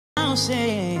I'll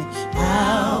say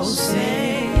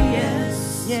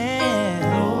yes,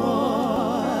 yeah,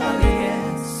 Lord,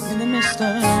 yes, in the midst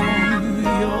of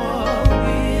your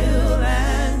will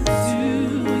and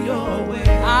do your way.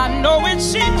 I know it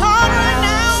seems hard right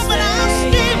now, but I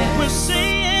still will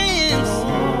say yes,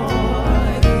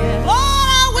 Lord, yes. Lord,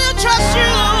 I will trust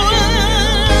you.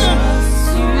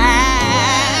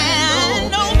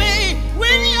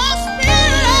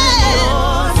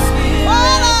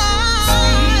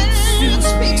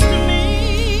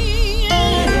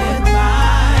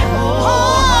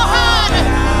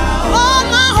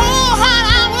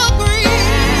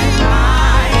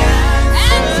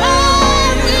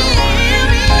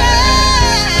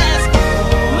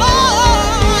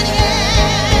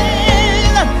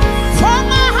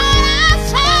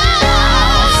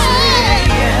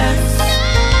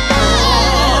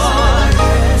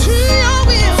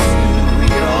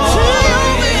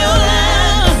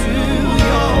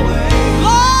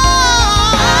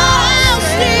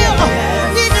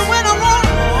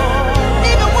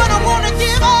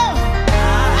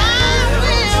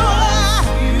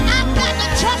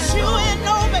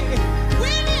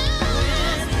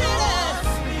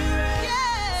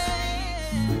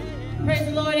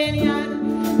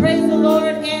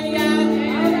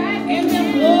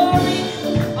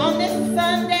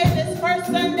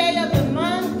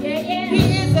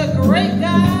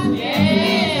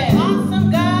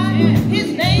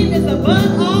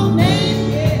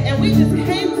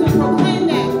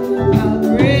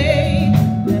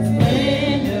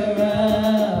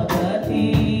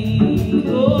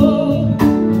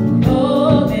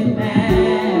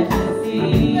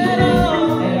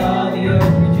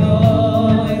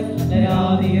 Let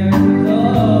all the earth rejoice.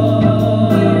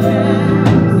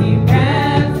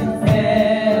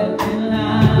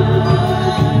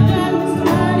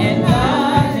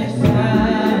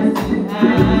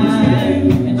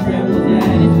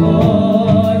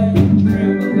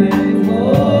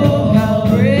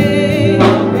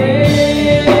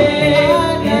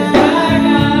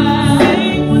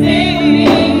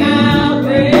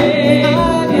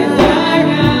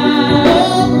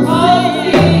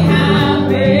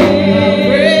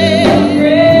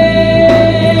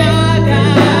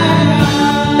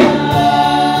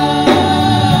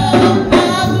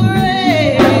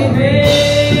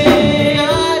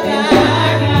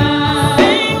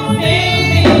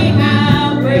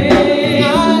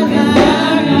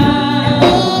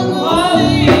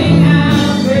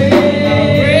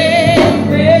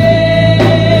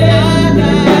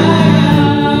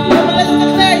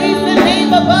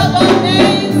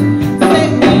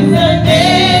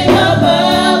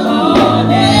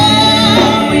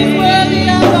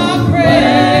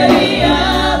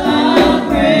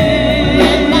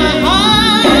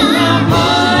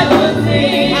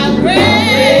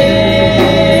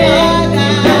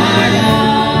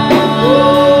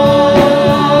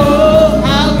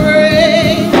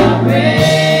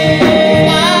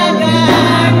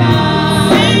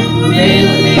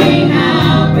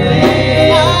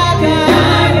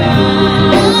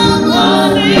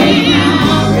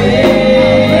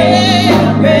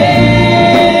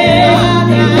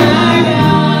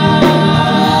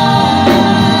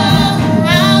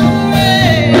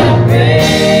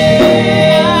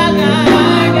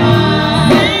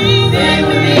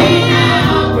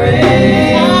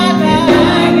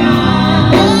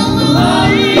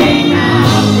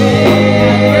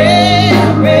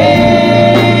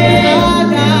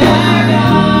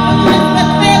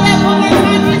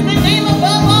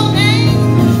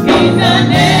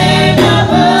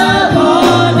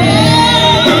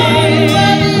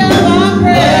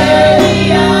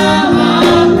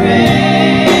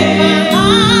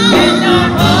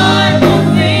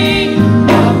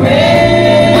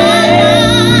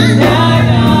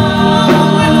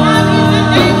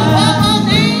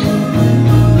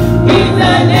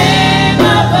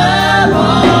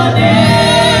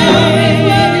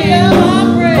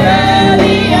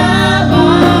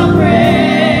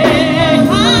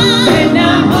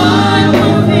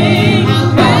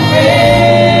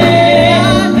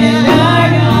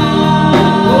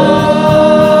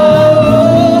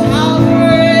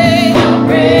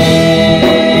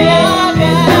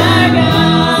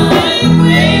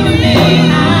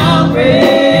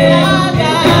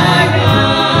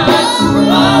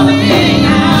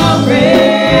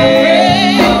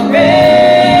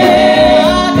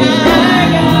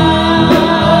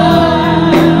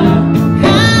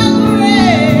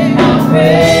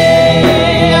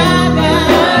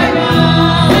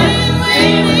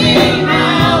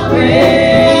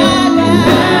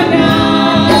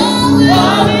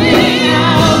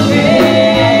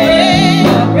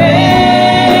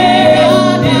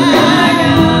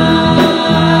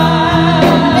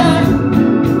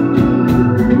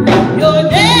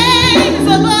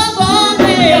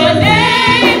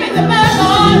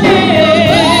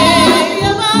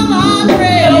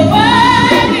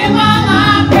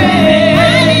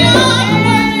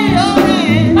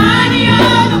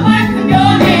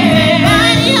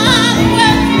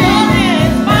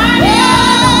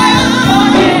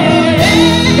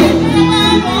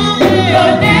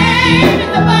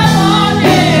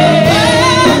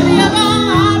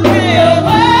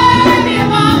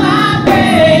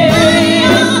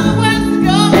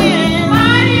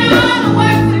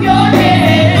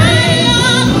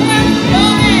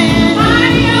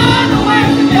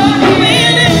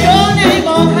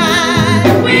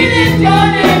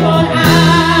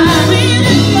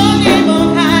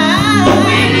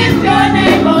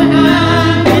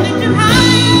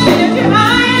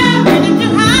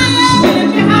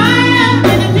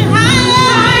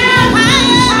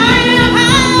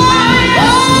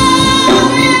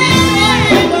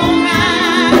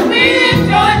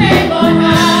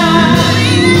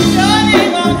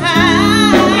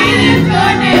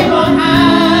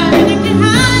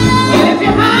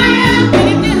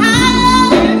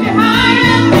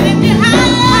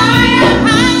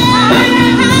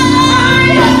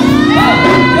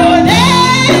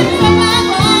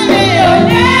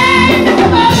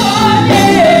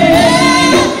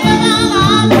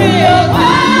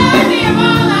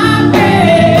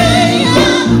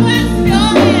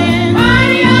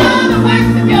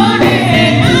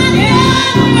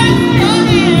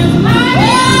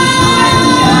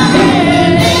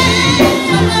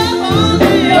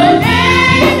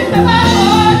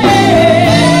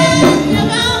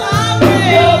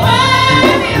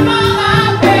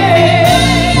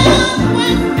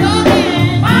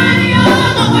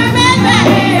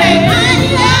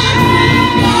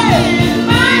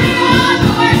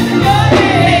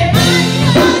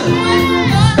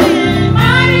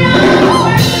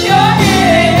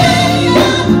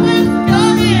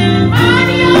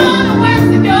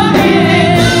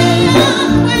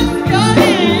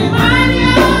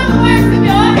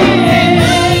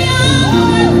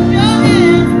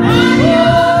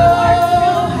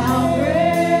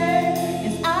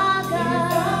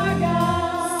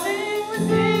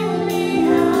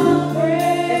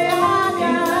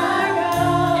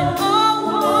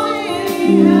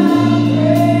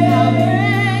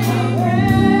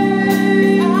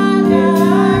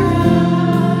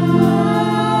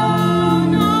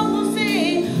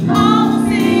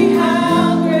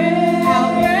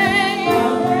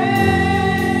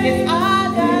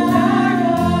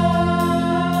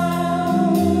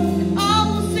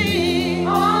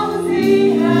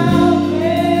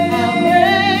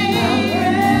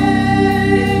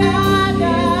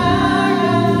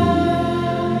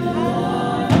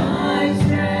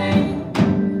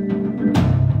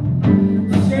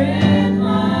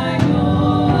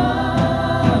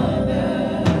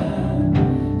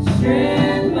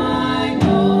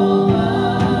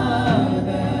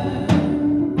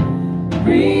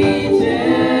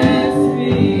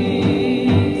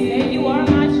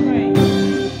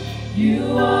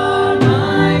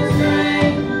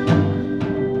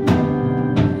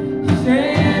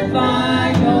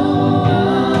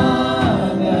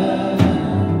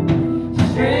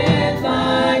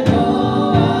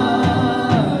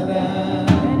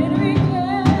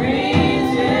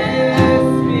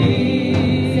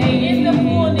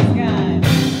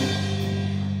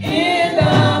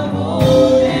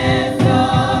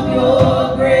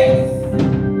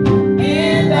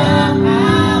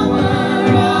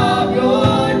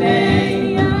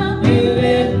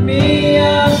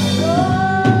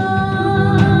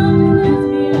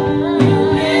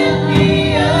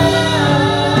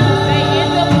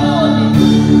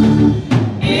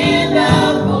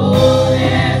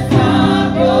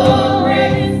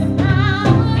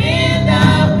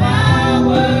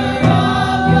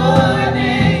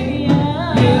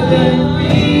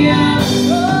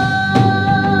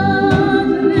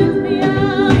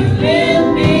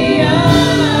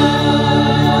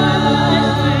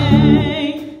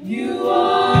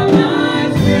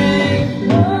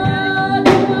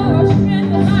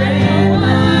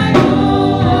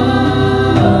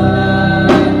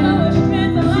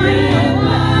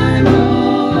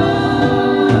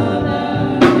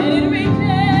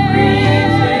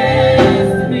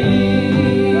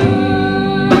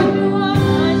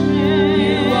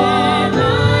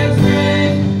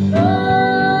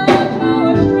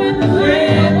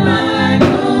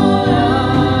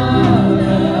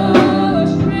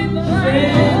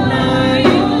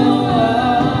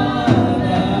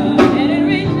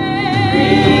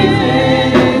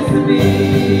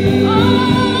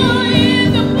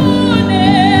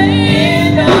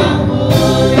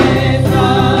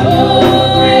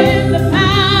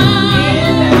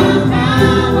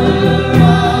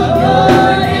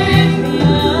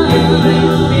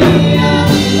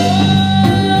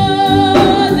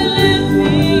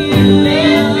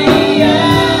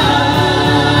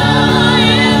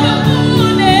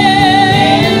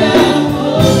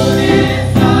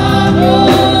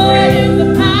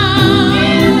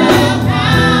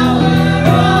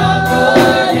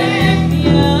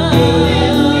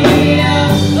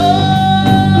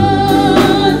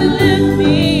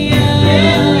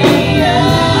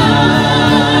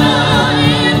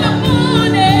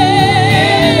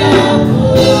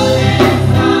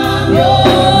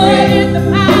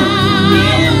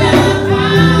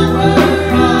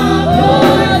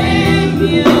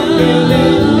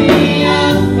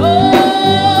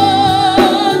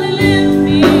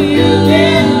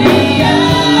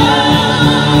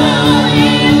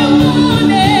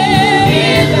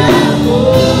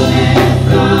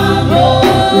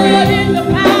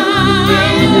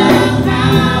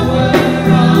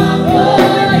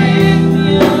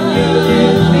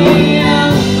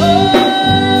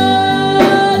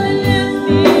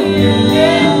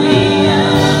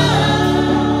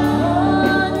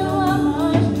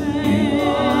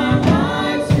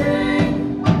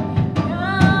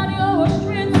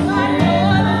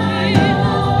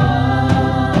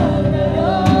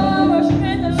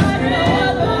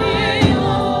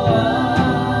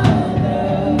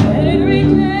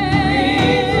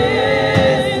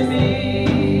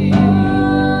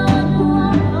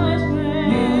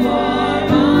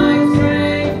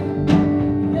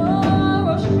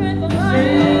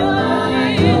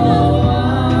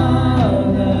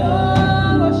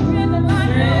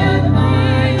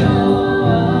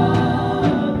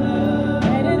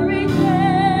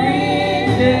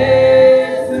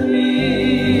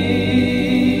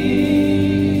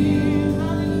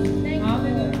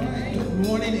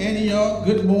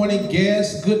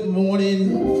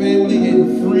 family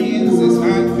and friends that's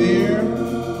out there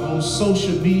on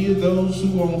social media, those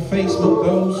who are on Facebook,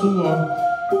 those who are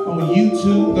on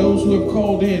YouTube, those who have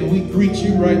called in. We greet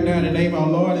you right now in the name of our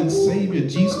Lord and Savior,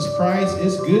 Jesus Christ.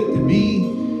 It's good to be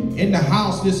in the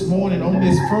house this morning on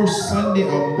this first Sunday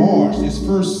of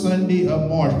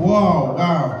March. Wow,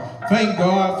 wow. Thank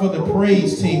God for the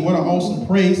praise team. What an awesome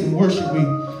praise and worship we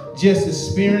just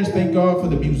experienced. Thank God for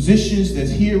the musicians that's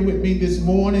here with me this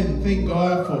morning. Thank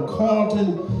God for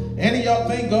Carlton. And y'all,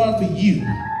 thank God for you.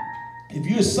 If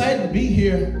you're excited to be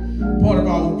here, part of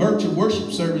our virtual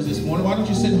worship service this morning, why don't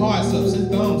you send hearts up,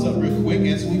 send thumbs up real quick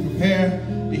as we prepare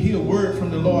to hear a word from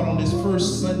the Lord on this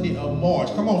first Sunday of March.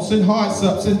 Come on, send hearts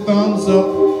up, send thumbs up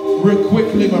real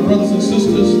quickly, my brothers and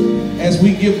sisters, as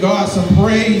we give God some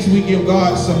praise, we give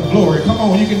God some glory. Come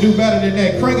on, you can do better than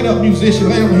that. Crank it up, musician,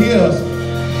 let them hear us.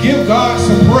 Give God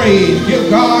some praise, give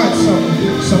God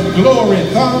some glory.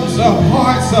 Thumbs up,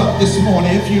 hearts up this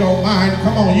morning if you don't mind.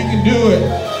 Come on, you can do it.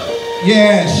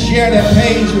 Yeah, share that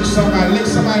page with somebody. Let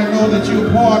somebody know that you're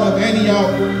part of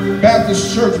Antioch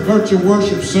Baptist Church virtual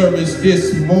worship service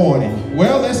this morning.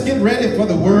 Well, let's get ready for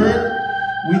the word.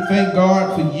 We thank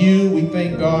God for you. We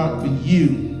thank God for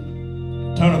you.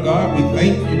 Eternal God, we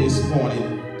thank you this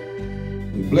morning.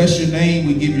 We bless your name.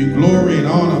 We give you glory and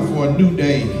honor for a new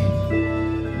day.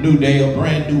 New day of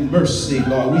brand new mercy,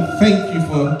 Lord. We thank you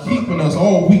for keeping us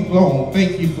all week long.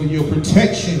 Thank you for your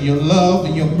protection, your love,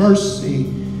 and your mercy.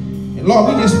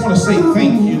 Lord, we just want to say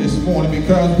thank you this morning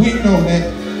because we know that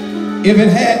if it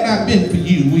had not been for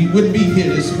you, we wouldn't be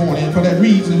here this morning. And for that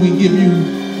reason, we give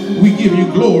you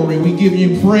glory, we give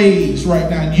you praise right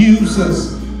now. Use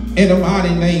us in the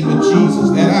mighty name of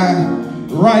Jesus, that I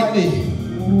rightly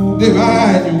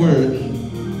divide your word,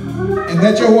 and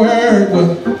that your word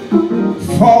will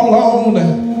fall on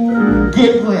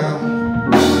good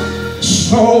ground.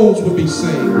 Souls will be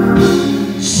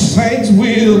saved. Saints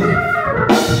will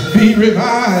be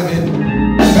revived, and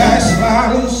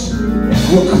backsliders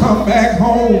will come back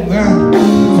home. Now,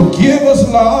 forgive us,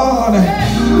 Lord,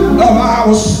 of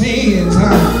our sins.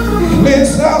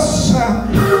 Cleanse us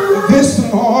this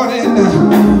morning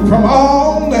from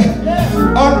all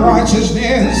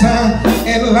unrighteousness,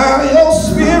 and allow your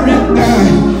spirit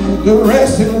to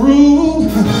rest and rule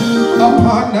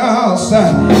upon us.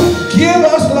 Give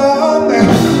us, Lord,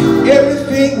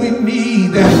 everything we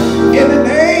need. In the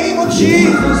name of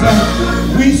Jesus,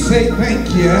 we say thank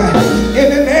you. In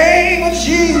the name of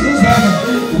Jesus,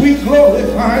 we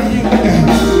glorify you.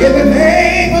 In the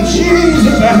name of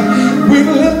Jesus, we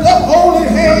lift up holy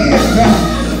hands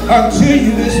unto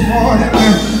you this morning.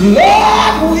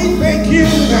 Lord, we thank you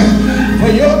for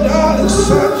your darling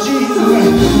son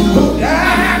Jesus, who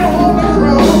died on the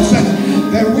cross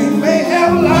that we may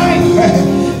have life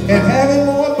and have it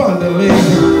more abundantly.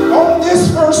 On this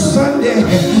first Sunday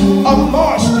of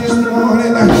March this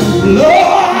morning,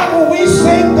 Lord, we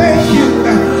say thank you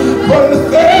for the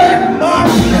third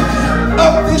month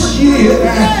of this year.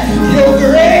 Your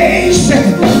grace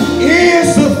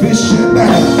is sufficient.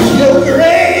 Your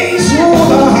grace,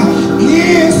 Lord,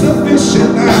 is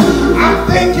sufficient. I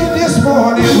thank you this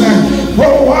morning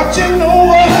for watching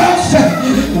over us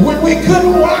when we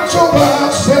couldn't watch over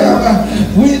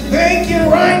ourselves. We thank you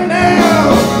right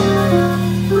now.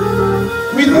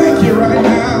 We thank you right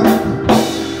now.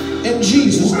 In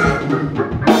Jesus' name,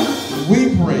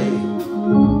 we pray.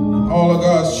 All of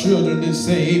God's children just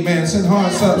say amen. Send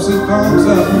hearts up, send thumbs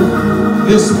up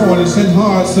this morning. Send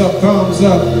hearts up, thumbs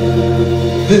up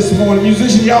this morning.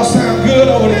 Musicians, y'all sound good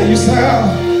over there. You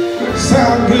sound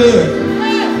good.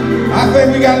 I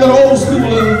think we got a little old school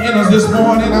in us this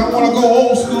morning. I want to go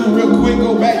old school real quick.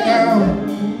 Go back down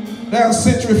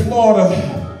Century Florida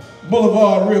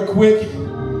Boulevard real quick.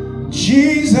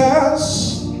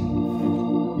 Jesus,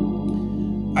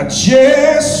 I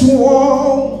just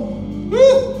want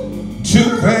to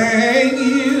thank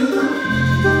you.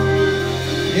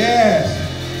 Yes,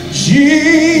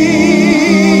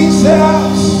 Jesus,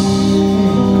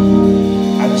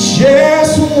 I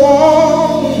just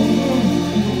want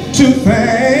to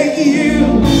thank you,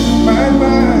 my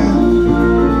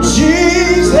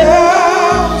Jesus.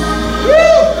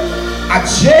 I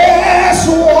just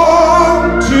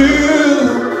want to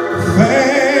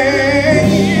thank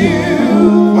you.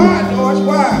 Why, Lord?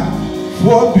 Why?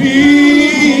 For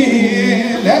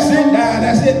being, that's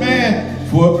it, man.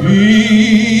 For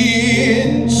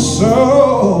being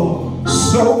so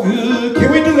good.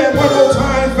 Can we do that one more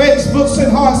time? Facebook,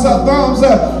 send hearts up, thumbs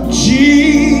up.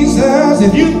 Jesus,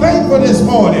 if you're thankful this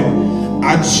morning,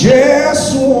 I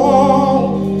just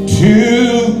want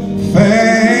to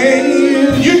thank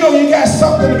you. You know you got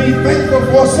something to be thankful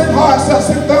for. Send hearts up,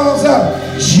 send thumbs up.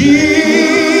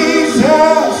 Jesus.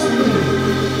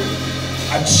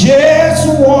 just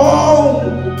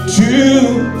want to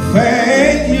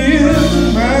thank you,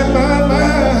 my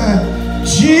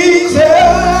Jesus.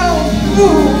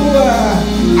 Ooh,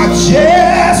 I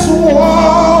just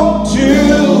want to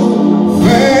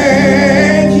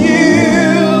thank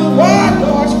you. Why,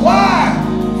 Lord? Why?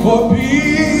 For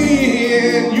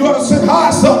being, you ought to sing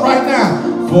hard something right now.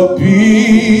 For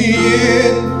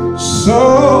being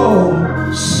so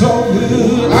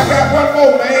good. I got one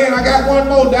more, man. I got one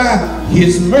more down.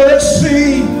 His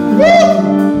mercy,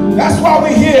 woo, that's why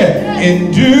we're here.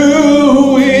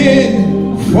 Enduring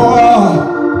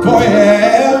forever.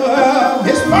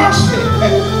 His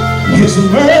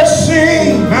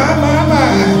mercy,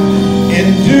 my,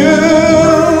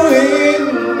 enduring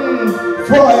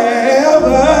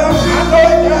forever. I know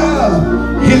it does.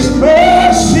 His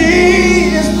mercy,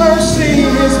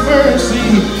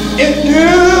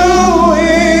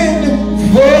 enduring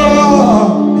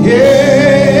forever.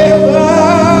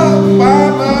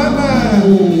 My,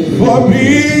 for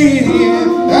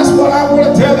being, that's what I want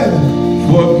to tell him.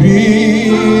 For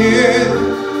being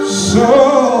so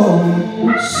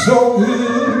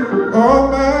good.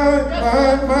 Oh my,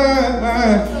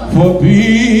 for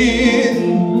being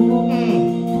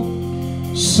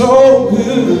so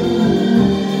good.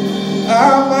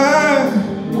 Oh my,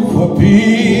 for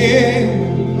being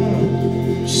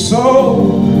so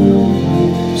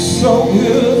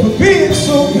good. For being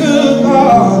so good,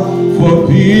 God. For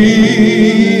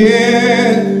being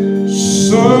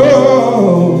so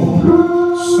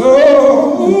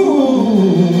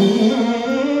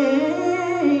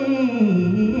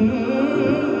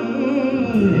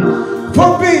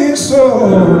for being so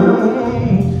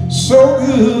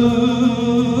good.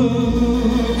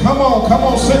 Come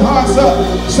on, send hearts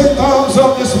up, send thumbs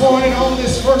up this morning on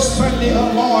this first Sunday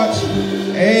of March.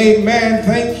 Amen.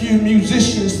 Thank you,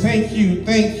 musicians. Thank you.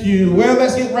 Well,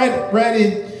 let's get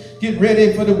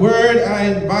ready for the word. I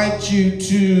invite you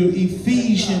to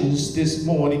Ephesians this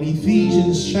morning.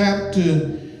 Ephesians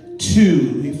chapter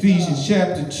 2. Ephesians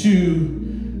chapter 2.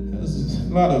 There's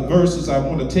a lot of verses I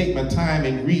want to take my time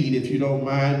and read, if you don't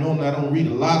mind. Normally I don't read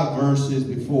a lot of verses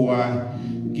before I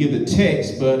give the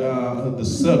text, but the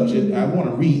subject, I want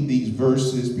to read these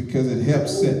verses because it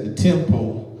helps set the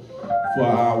tempo for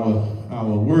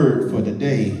our word for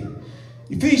today.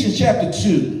 Ephesians chapter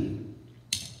 2.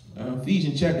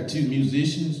 Ephesians chapter 2,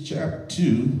 musicians, chapter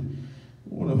 2.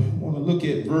 I want to look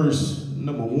at verse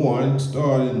number 1,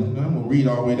 starting, I'm going to read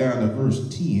all the way down to verse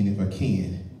 10 if I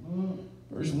can.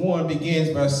 Verse 1 begins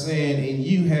by saying, and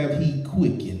you have he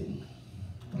quickened,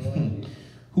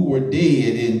 who were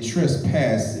dead in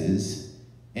trespasses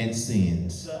and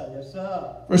sins. Yes,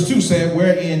 sir. Verse 2 said,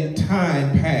 where in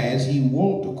time past ye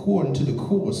walked according to the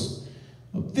course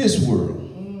of this world,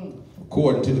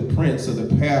 according to the prince of the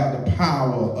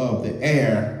power of the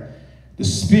air, the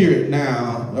spirit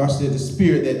now, or said the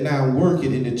spirit that now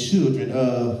worketh in the children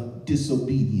of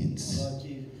disobedience,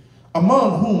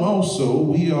 among whom also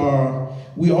we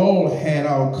all had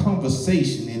our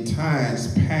conversation in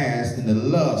times past in the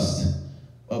lust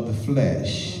of the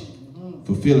flesh,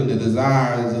 fulfilling the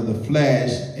desires of the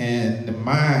flesh and the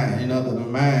mind,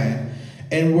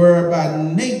 and were by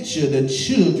nature the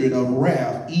children of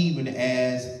wrath, even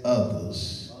as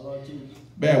others.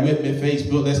 Bear with me,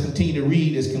 Facebook. Let's continue to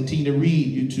read.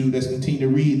 YouTube. Let's continue to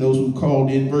read. Those who called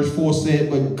in. Verse 4 said,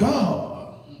 but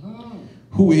God,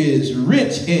 who is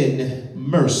rich in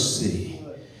mercy,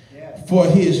 for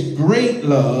his great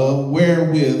love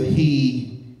wherewith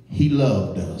he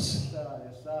loved us,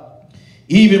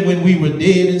 even when we were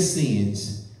dead in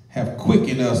sins, have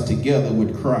quickened us together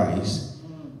with Christ.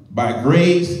 By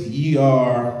grace ye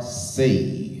are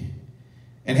saved,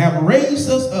 and have raised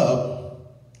us up,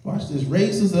 watch this,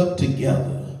 raised us up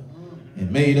together,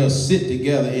 and made us sit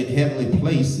together in heavenly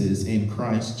places in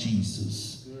Christ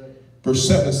Jesus. Verse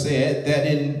 7 said that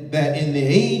in the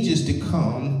ages to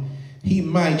come he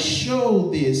might show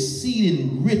the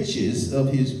exceeding riches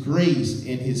of his grace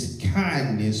and his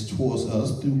kindness towards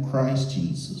us through Christ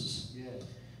Jesus.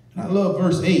 And I love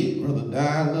verse 8, Brother Di.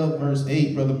 I love verse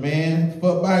 8, Brother Man.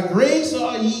 But by grace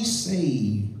are ye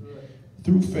saved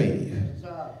through faith,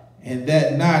 and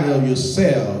that not of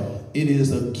yourself, it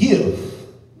is a gift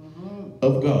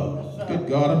of God. Good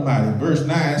God Almighty. Verse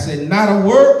 9 said, not of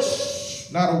works,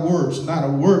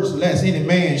 lest any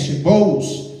man should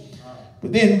boast.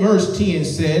 But then verse 10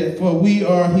 said, for we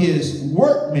are his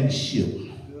workmanship,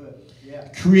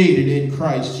 created in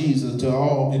Christ Jesus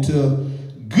into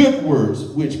good works,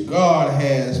 which God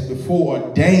has before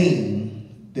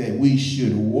ordained that we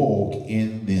should walk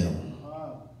in them.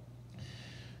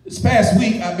 This past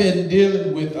week, I've been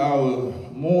dealing with our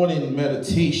morning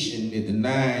meditation at the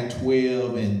 9,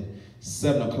 12, and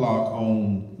 7 o'clock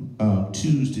on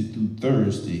Tuesday through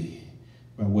Thursday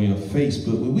by way of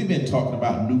Facebook. We've been talking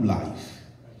about new life.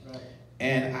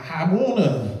 And I want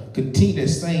to continue that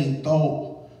same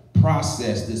thought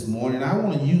process this morning. I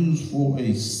want to use for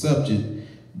a subject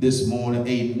this morning,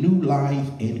 a new life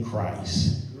in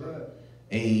Christ.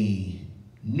 A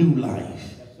new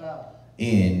life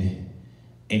in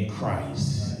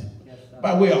Christ.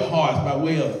 By way of hearts, by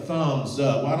way of thumbs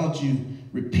up, why don't you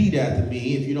repeat after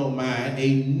me, if you don't mind,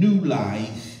 a new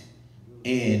life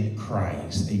in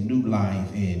Christ. A new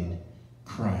life in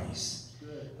Christ.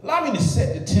 Allow me to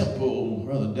set the tempo,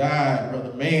 Brother Di,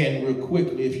 Brother Man, real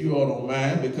quickly, if you all don't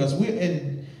mind, because we're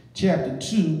in chapter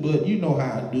 2, but you know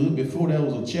how I do it. Before that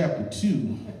was a chapter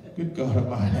 2. Good God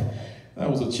Almighty. That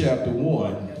was a chapter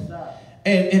 1.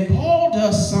 And Paul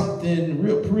does something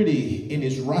real pretty in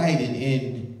his writing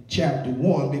in chapter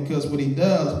 1, because what he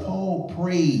does, Paul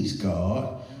prays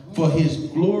God for his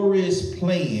glorious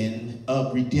plan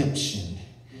of redemption.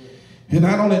 And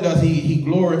not only does he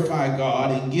glorify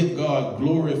God and give God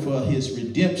glory for his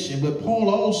redemption, but Paul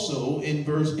also in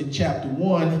chapter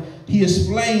 1, he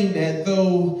explained that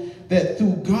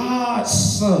through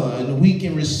God's Son, we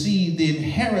can receive the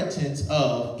inheritance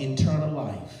of eternal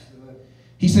life.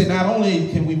 He said not only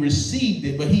can we receive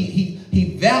it, but he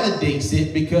validates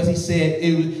it, because he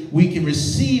said we can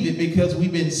receive it because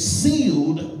we've been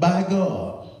sealed by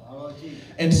God.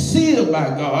 And sealed by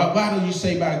God. Why do you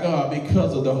say by God?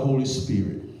 Because of the Holy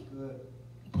Spirit.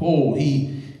 Paul,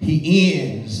 he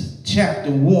ends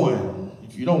chapter 1.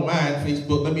 If you don't mind,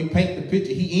 Facebook, let me paint the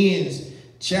picture. He ends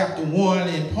chapter 1,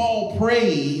 and Paul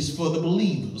prays for the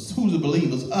believers. Who's the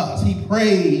believers? Us. He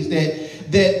prays that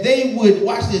they would,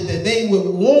 watch this, that they would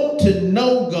want to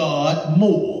know God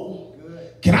more.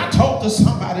 Can I talk to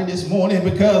somebody this morning?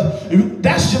 Because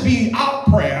that should be our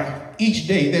prayer each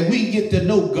day, that we get to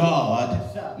know God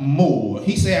more.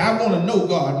 He said, I want to know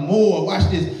God more. Watch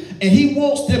this. And he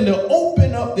wants them to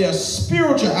open up their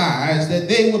spiritual eyes, that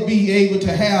they would be able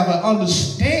to have an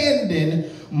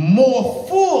understanding more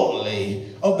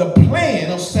fully of the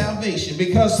plan of salvation.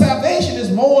 Because salvation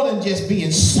is more than just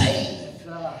being saved.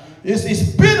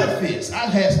 It's benefits.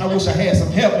 I wish I had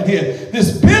some help in here.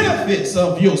 There's benefits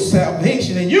of your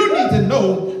salvation, and you need to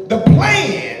know the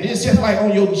plan. It's just like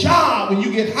on your job, when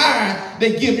you get hired,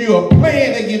 they give you a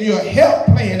plan, they give you a health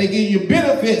plan, they give you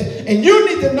benefits, and you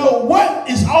need to know what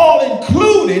is all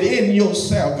included in your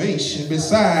salvation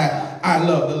beside I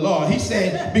love the Lord. He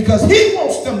said, because he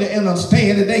wants them to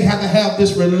understand that they have to have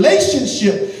this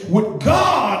relationship with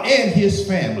God and his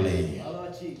family.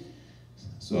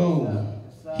 So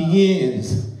he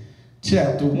ends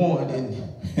chapter 1,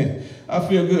 and I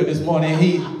feel good this morning.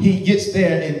 He gets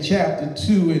there in chapter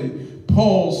 2, and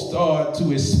Paul starts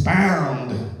to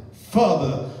expound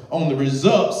further on the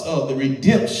results of the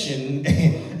redemption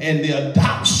and the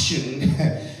adoption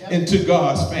into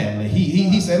God's family.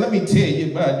 He said, let me tell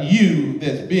you about you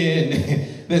that's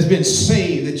been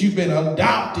saved, that you've been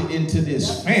adopted into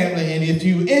this family. And if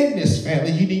you're in this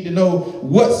family, you need to know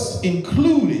what's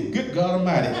included, good God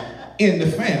Almighty, in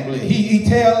the family. He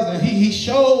tells them, he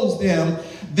shows them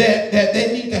that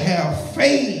they need to have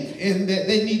faith, and that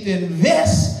they need to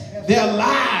invest their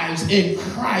lives in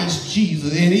Christ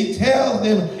Jesus. And he tells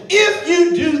them, if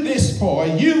you do this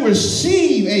part, you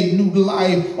receive a new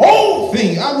life. Old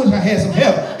things, I wish I had some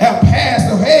help, have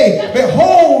passed away.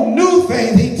 Behold, new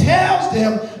things. He tells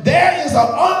them there is an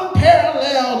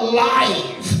unparalleled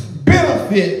life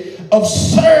benefit of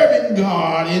serving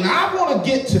God. And I want to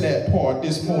get to that part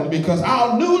this morning, because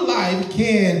our new life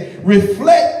can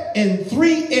reflect in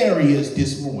 3 areas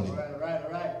this morning.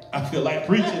 I feel like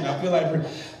preaching.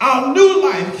 Our new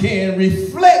life can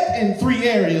reflect in 3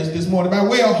 areas this morning. By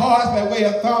way of hearts, by way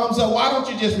of thumbs up, why don't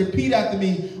you just repeat after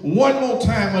me one more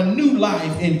time? A new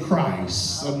life in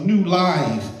Christ. A new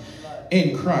life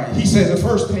in Christ. He says the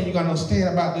first thing you got to understand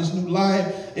about this new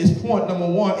life is point number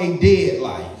 1, a dead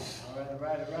life.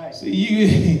 See,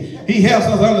 he helps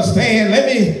us understand.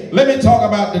 Let me talk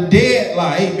about the dead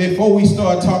life before we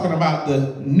start talking about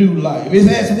the new life.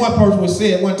 As one person was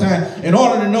said one time, in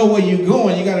order to know where you're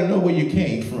going, you got to know where you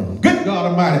came from. Good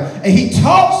God Almighty. And he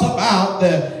talks about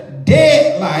the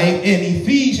dead life in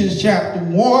Ephesians chapter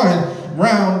 1,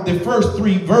 around the first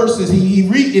 3 verses.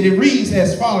 It reads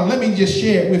as follows. Let me just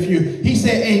share it with you. He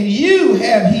said, and you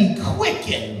have he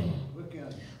quickened,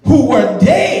 who were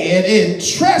dead in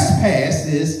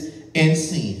trespasses and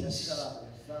sins.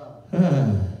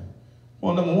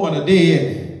 Well, number 1, a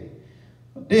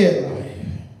dead life.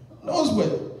 Notice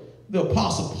what the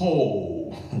Apostle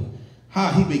Paul how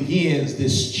he begins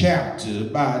this chapter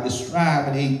by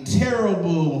describing the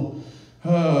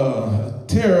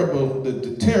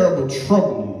terrible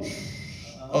troubles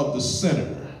of the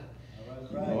sinner.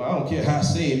 Well, I don't care how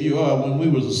saved you are. When we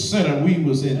was a sinner, we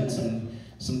was in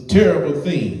some terrible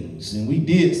things, and we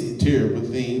did some terrible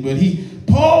things. But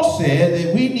Paul said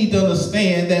that we need to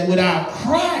understand that without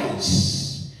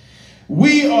Christ,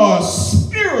 we are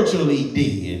spiritually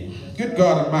dead. Good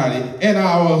God Almighty. And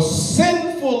our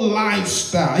sinful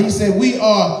lifestyle. He said we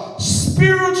are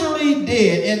spiritually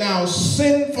dead in our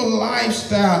sinful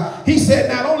lifestyle. He said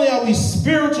not only are we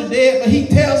spiritually dead, but he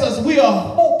tells us we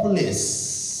are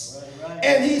hopeless. Right.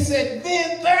 And he said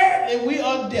then thirdly, we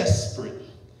are desperate.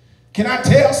 Can I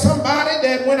tell somebody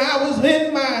that when I was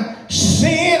in my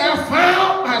sin, I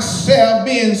found myself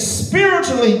being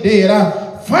spiritually dead. I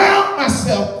found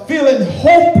myself feeling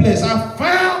hopeless. I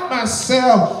found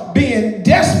myself being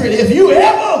desperate. If you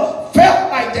ever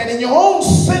felt like that in your own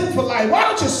sinful life, why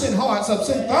don't you send hearts up,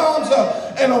 send thumbs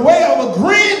up in a way of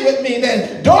agreeing with me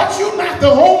that, Lord, you're not the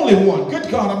only one. Good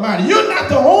God Almighty. You're not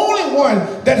the only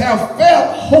one that have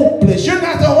felt hopeless. You're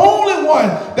not the only one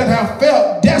that have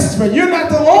felt desperate. You're not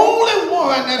the only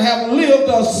one that have lived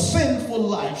a sinful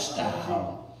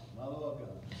lifestyle.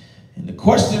 And the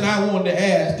question I wanted to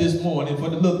ask this morning, for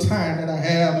the little time that I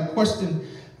have, the question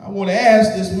I want to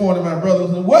ask this morning, my brothers,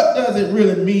 what does it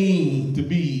really mean to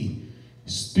be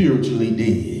spiritually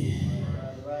dead?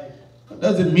 What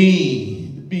does it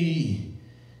mean to be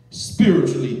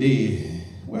spiritually dead?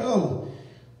 Well,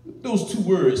 those two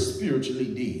words,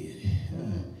 spiritually dead,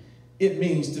 it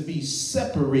means to be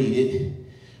separated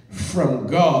from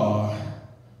God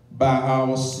by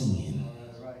our sin.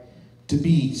 To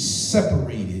be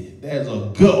separated. There's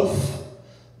a gulf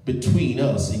between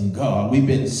us and God. We've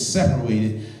been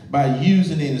separated by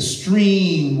using an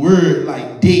extreme word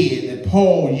like dead that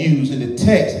Paul used in the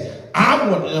text. I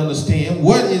want to understand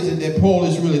what is it that Paul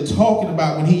is really talking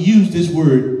about when he used this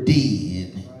word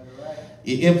dead.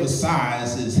 It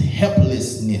emphasizes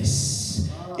helplessness.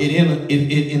 It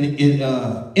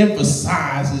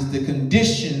emphasizes the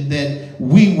condition that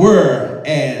we were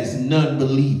as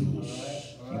non-believers.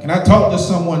 Can I talk to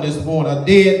someone this morning? A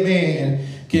dead man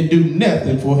can do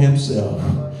nothing for himself.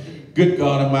 Good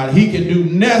God Almighty. He can do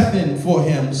nothing for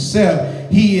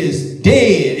himself. He is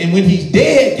dead. And when he's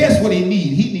dead, guess what he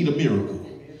needs? He needs a miracle.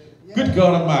 Good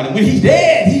God Almighty. When he's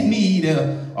dead, he needs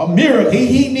a miracle.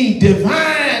 He needs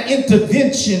divine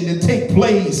intervention to take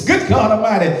place. Good God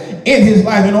Almighty. In his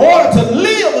life. In order to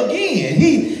live again,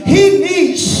 he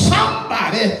needs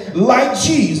somebody like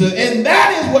Jesus. And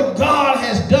that is what God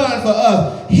has done for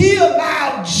us. He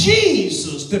allowed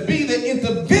Jesus to be the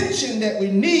intervention that we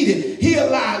needed. He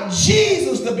allowed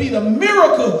Jesus to be the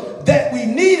miracle that we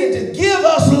needed to give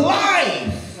us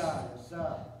life.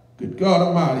 Good God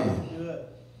Almighty.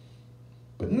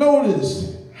 But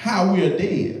notice how we are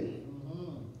dead.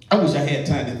 I wish I had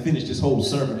time to finish this whole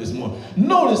sermon this morning.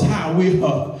 Notice how we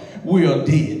are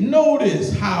dead.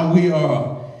 Notice how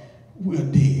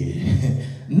we're dead.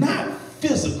 Not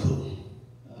physical.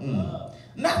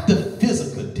 Not the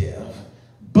physical death.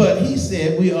 But he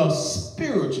said we are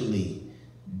spiritually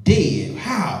dead.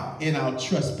 How? In our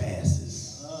trespasses.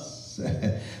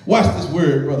 Watch this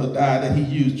word, Brother Dye, that he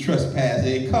used, trespass.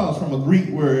 It comes from a Greek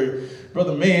word.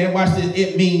 Brother Man, watch this.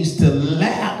 It means to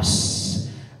lapse.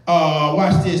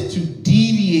 Watch this. To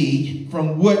deviate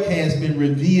from what has been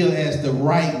revealed as the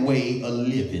right way of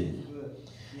living.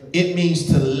 It means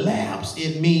to lapse.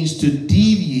 It means to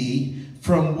deviate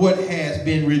from what has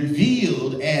been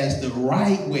revealed as the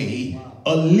right way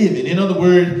of living. In other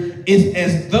words, it's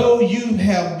as though you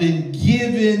have been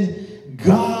given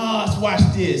God's, watch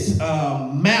this,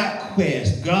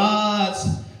 MapQuest, God's,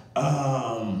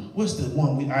 what's the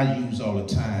one I use all the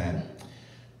time?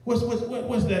 What's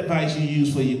the advice you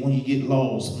use for you when you get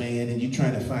lost, man, and you're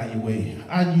trying to find your way?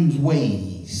 I use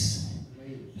Waze.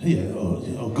 Yeah,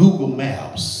 or Google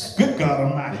Maps. Good God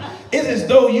Almighty. It's as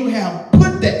though you have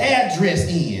put the address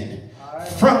in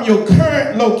from your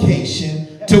current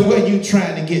location to where you're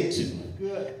trying to get to.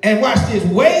 And watch this.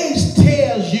 Waze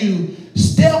tells you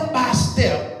step by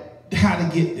step how to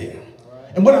get there.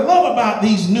 And what I love about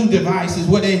these new devices,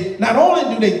 where they not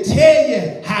only do they tell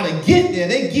you how to get there,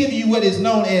 they give you what is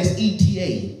known as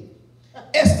ETA.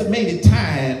 Estimated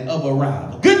time of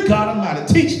arrival. Good God Almighty,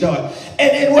 teach God.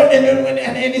 And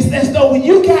it's as though when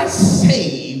you got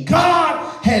saved,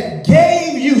 God had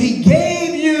He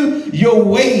gave you your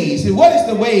ways. And what is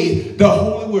the ways? The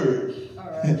Holy Word.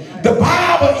 The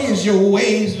Bible is your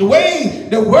ways. The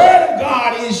Word of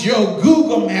God is your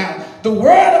Google map. The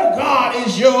Word of God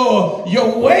is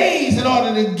your ways in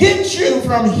order to get you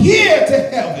from here to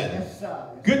heaven.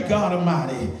 Good God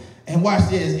Almighty. And watch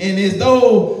this. And as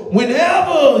though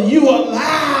whenever you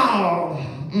allow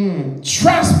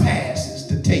trespasses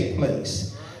to take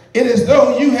place, it is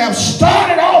though you have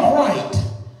started off right.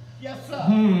 Yes, sir.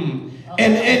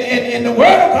 And the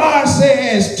word of God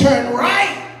says, turn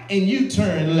right and you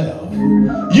turn left.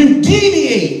 You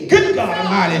deviate, good God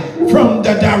Almighty, from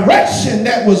the direction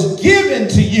that was given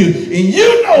to you. And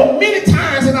you know, many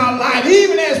times in our life,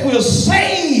 even as we're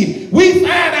saved, we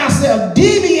find ourselves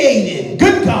deviating,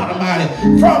 good God Almighty,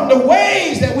 from the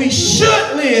ways that we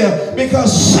should live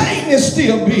because Satan is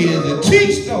still busy.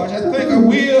 Teach, George, I think I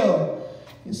will.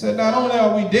 He said, not only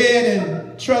are we dead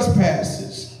in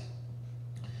trespasses,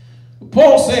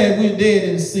 Paul said we're dead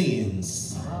in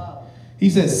sins. He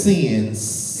said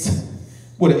sins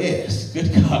with an S.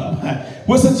 Good God.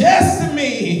 Would suggest to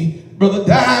me, Brother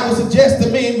Di would suggest to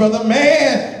me, Brother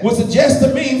Man would suggest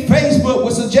to me, Facebook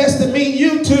would suggest to me,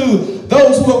 YouTube,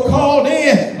 those who have called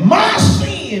in, my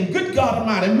sin, good God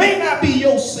Almighty, may not be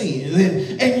your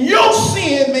sin. And your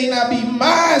sin may not be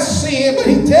my sin, but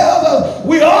he tells us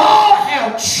we all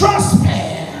have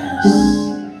trespass.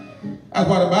 That's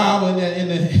why the Bible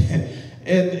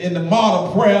in the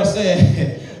model prayer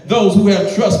said, those who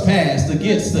have trespassed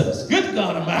against us. Good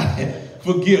God Almighty,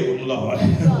 forgive them, Lord.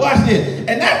 Watch this.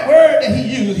 And that word that he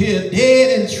used here,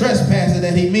 dead in trespasses,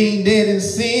 that he means dead in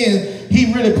sin,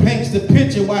 he really paints the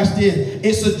picture. Watch this.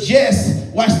 It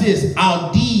suggests, watch this,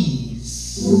 our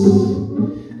deeds,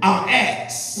 our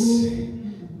acts,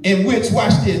 in which,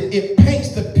 watch this, it paints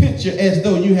the picture as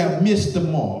though you have missed the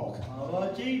mark.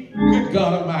 Good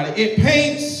God Almighty. It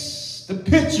paints the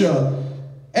picture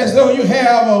as though you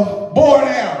have a bow and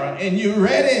arrow and you're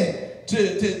ready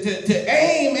to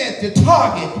aim at the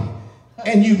target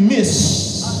and you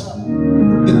miss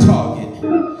the target.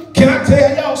 Can I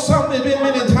tell y'all something? There's been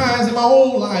many times in my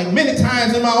own life, many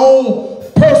times in my own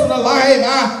personal life,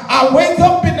 I wake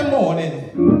up in the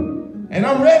morning and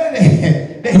I'm ready to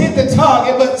hit the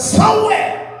target, but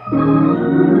somewhere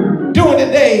during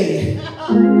the day,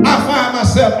 I find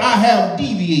myself, I have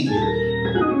deviated.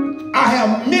 I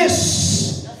have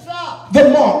missed the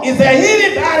mark. Is there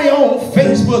anybody on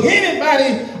Facebook,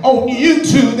 anybody on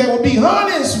YouTube that will be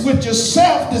honest with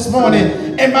yourself this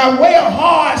morning and by way of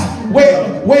hearts,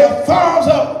 where thumbs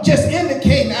up just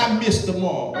indicating I missed the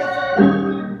mark?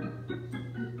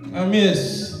 I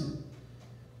missed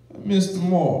the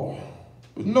mark.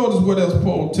 But notice what else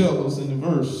Paul tells us in the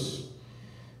verse.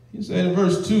 He said in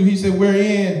verse 2, he said,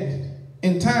 wherein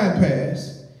in time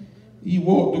past he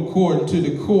walked according to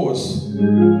the course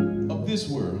of this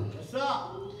world.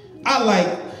 I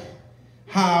like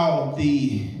how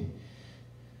the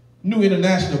New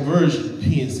International Version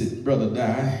pins it, Brother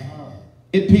Di.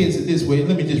 It pins it this way.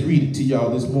 Let me just read it to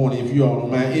y'all this morning, if you all don't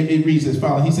mind. It reads as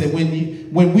follows. He said,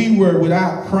 when we were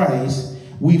without Christ,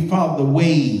 we followed the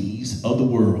ways of the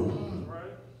world.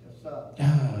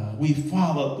 We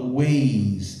followed the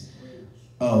ways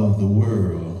of the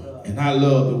world. And I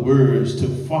love the words, to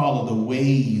follow the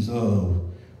ways of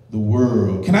the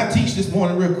world. Can I teach this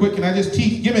morning real quick? Can I just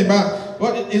teach? Give me about,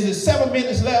 what is it, 7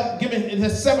 minutes left? Give me,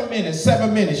 it's 7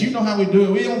 minutes. You know how we do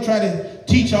it. We don't try to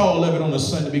teach all of it on a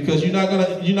Sunday because you're not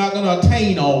gonna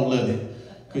attain all of it.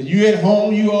 Because you at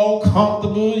home, you all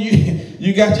comfortable,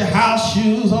 you got your house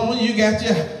shoes on, you got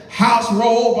your house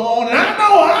robe on, and I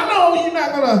know you're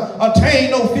not gonna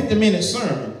attain no 50-minute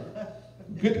sermon.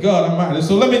 Good God Almighty.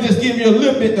 So let me just give you a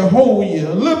little bit to hold you,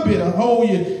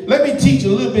 Let me teach a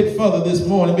little bit further this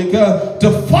morning, because to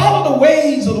follow the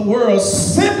ways of the world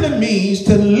simply means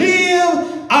to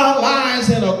live our lives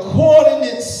in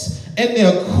accordance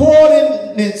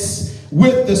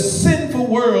with the sinful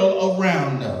world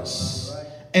around us,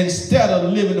 instead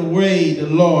of living the way the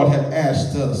Lord has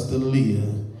asked us to live.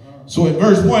 So in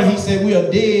verse 1, he said we are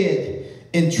dead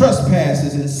in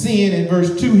trespasses and sin. In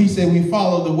verse 2, he said we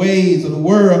follow the ways of the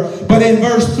world. But in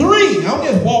verse 3, I'm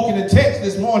just walking the text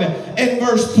this morning. In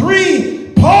verse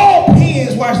 3, Paul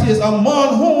pens, watch this,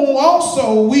 among whom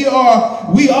also we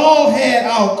all had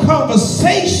our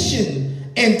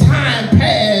conversation in time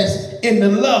past in the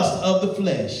lust of the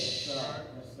flesh.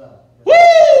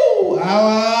 Woo!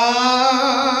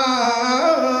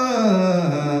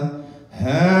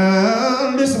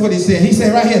 Listen what he said. He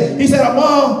said right here. He said,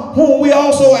 among whom we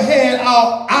also had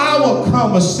our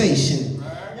conversation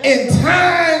in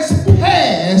times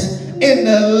past in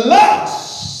the lust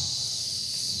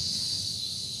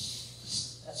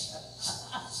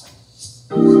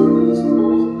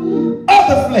of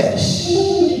the flesh,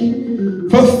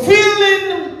 fulfilling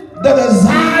the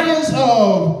desires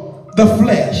of the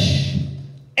flesh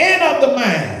and of the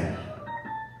mind,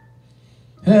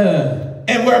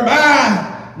 and whereby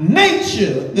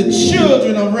nature the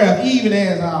children of wrath, even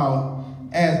as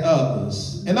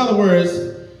others. In other words,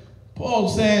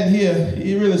 Paul's saying here,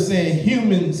 he's really saying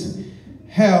humans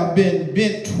have been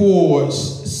bent towards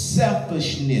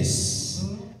selfishness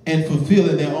and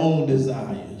fulfilling their own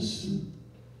desires.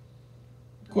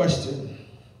 Question.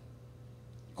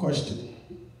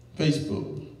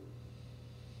 Facebook.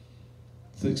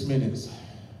 6 minutes.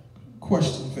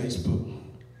 Question, Facebook.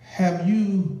 Have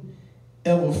you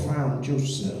ever found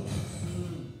yourself,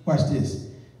 watch this,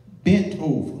 bent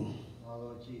over,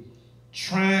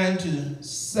 trying to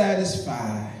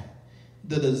satisfy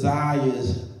the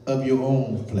desires of your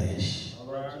own flesh?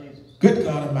 Good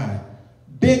God Almighty.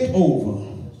 Bent over,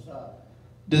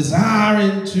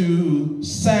 desiring to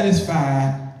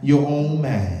satisfy your own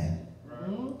mind.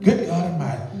 Good God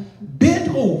Almighty. Bent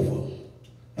over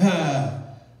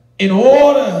in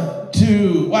order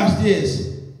to, watch this,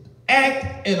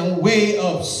 act in a way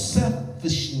of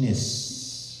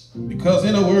selfishness. Because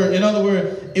in other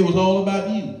words, it was all about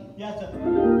you.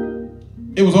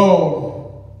 It was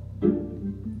all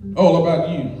about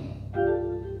you.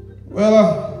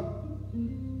 Well,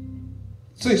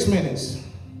 6 minutes.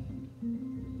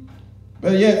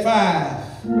 Better yet,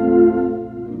 5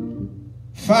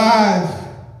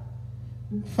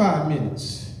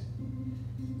 minutes.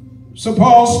 So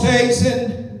Paul states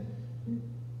in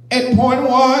point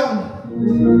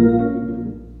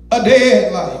 1, a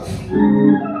dead life.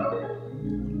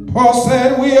 Paul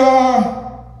said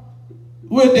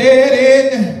we're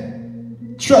dead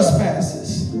in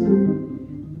trespasses.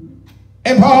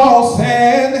 And Paul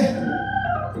said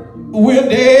we're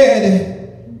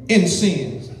dead in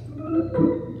sins.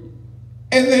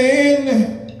 And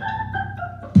then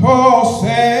Paul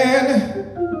said,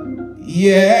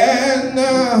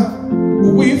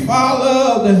 we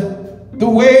followed the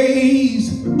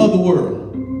ways of the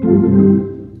world.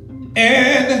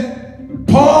 And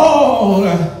Paul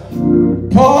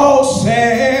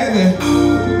said,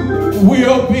 we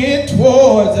are bent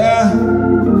towards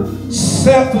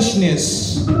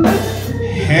selfishness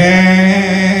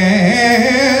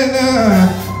and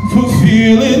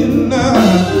fulfilling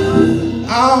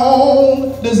our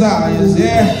own desires.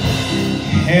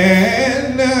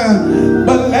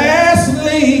 But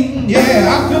lastly,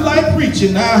 I feel like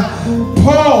preaching now.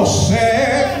 Paul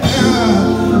said,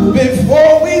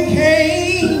 before we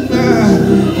came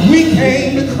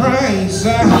to Christ,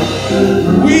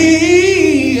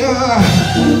 we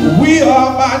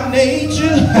are by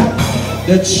nature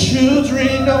the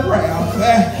children of wrath.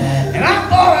 And I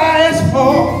thought I asked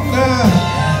Paul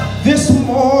this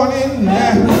morning,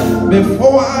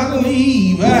 before I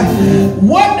leave,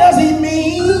 what does he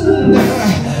mean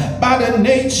by the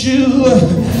nature,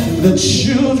 the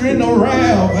children of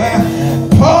wrath?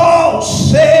 Paul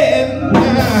said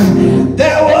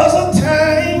there was a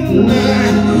time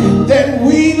that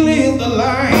we lived a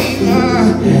life,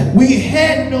 we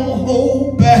had no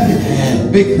hope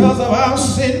because of our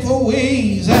sinful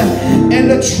ways. And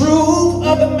the truth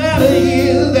of the matter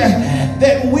is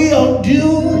that we are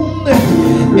doomed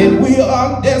and we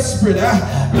are desperate. I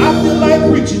feel like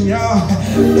preaching, y'all.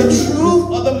 The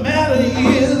truth of the matter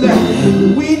is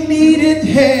we needed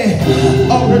a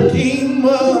Redeemer.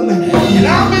 And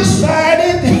I'm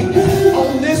excited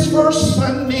on this first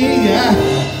Sunday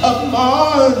of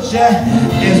March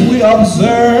as we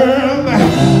observe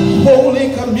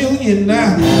Holy Communion.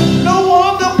 No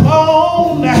wonder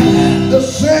Paul, the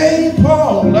same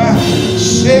Paul,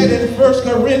 said in 1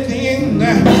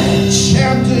 Corinthians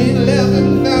chapter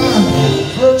 11,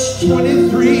 verse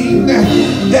 23,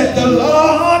 that the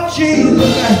Lord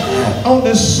Jesus, on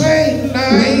the same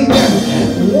night,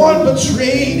 one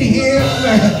betrayed him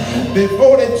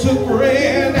before they took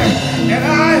bread. And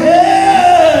I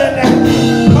heard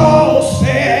Paul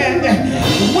said,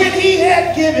 when he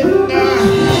had given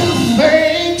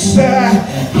thanks,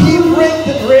 he broke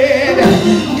the bread,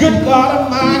 good God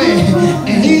Almighty,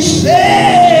 and he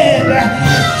said,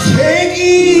 take,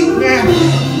 eat,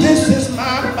 this is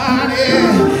my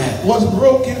body, was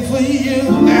broken for you.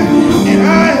 And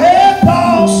I heard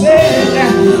Paul say,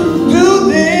 do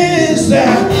this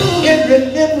in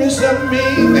remembrance of me.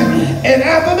 And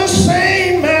after the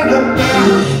same manner,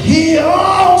 he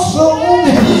also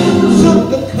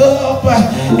took the cup,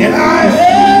 and I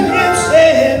heard him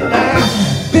say,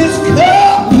 this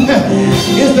cup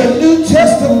is the New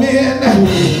Testament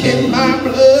in my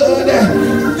blood.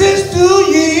 This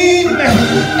do ye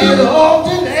as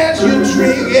often as you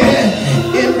drink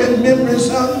it in remembrance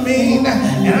of me.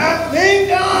 And I thank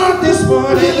God this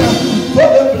morning for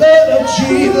the blood of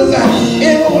Jesus.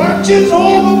 It watches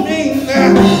over me. I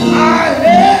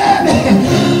heard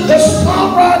the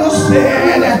songwriter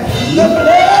said, the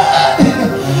blood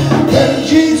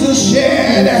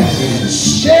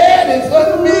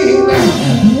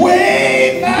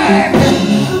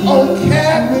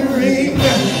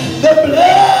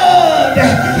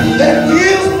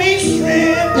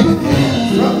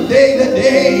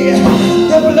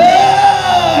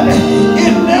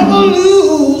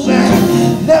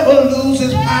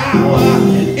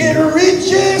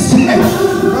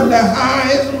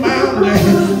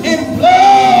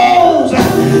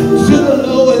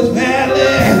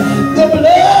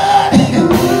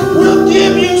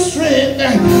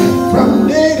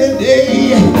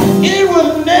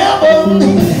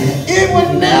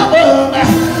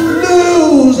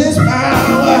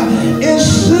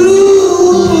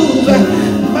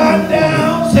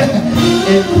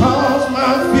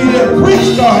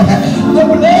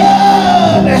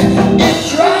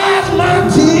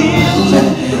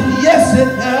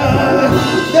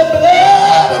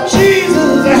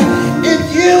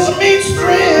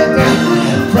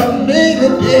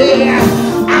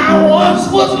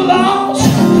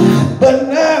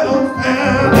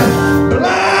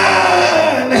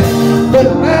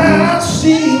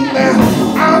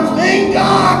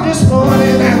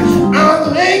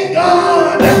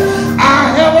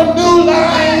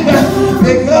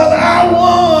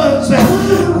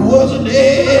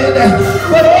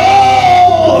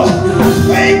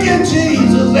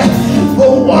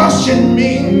washing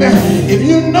me. If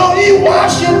you know he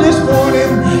washed you this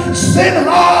morning, send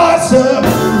hearts up.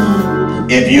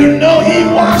 If you know he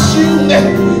washed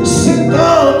you, send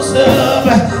thumbs up.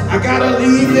 I gotta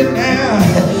leave you now.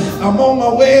 I'm on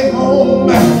my way home.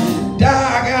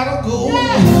 I gotta go.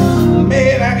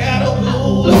 Man, I gotta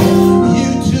go.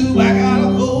 YouTube, I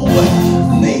gotta go.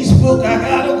 Facebook, I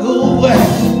gotta go.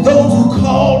 Those who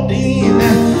called in,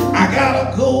 I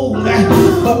gotta go.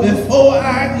 But before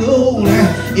I go,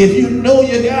 if you know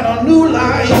you got a new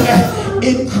life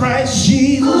in Christ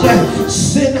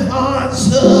Jesus, send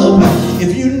hearts up.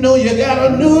 If you know you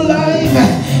got a new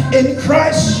life in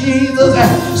Christ Jesus,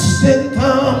 send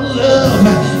thumbs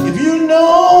up. If you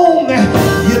know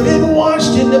you've been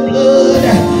washed in the blood,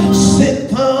 send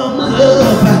thumbs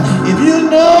up. If you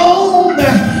know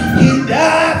he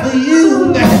died for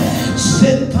you,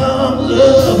 send thumbs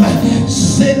up.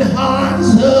 Send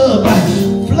hearts up.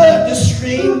 Flood the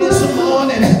stream this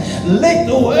morning. Let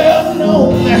the world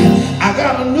know I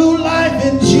got a new life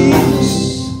in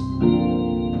Jesus.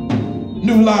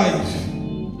 New life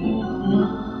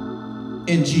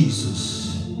in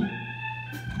Jesus.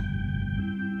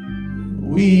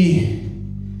 We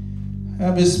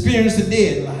have experienced a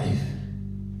dead life,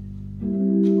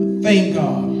 but thank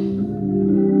God,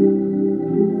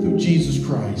 through Jesus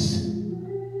Christ,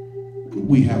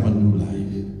 we have a new life.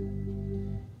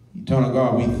 Eternal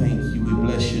God, we thank you. We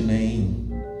bless your name.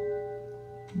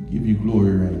 We give you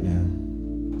glory right now.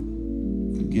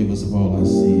 Forgive us of all our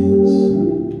sins.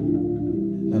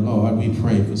 And Lord, we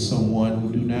pray for someone who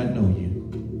do not know you.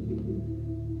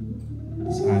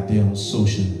 It's out there on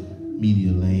social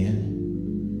media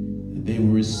land, that they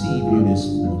will receive you this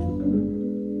morning.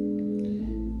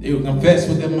 They will confess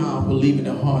with their mouth, believe in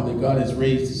their heart that God has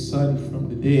raised his son from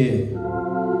the dead.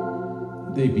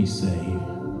 They be saved.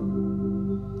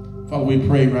 Father, we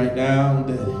pray right now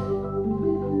that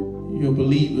your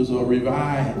believers are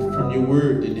revived from your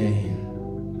word today.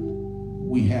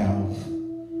 We have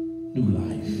new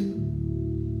life.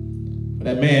 For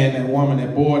that man, that woman,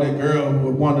 that boy, that girl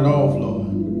who wandered off, Lord,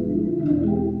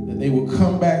 that they will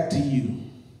come back to you,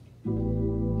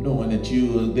 knowing that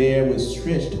you are there with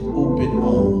stretched open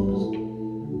arms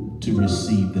to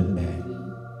receive them back.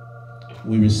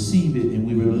 We receive it and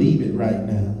we believe it right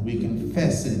now. We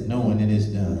confess it knowing it is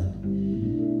done.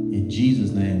 In Jesus'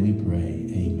 name we pray,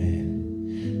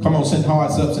 amen. Come on, send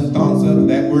hearts up, send thumbs up.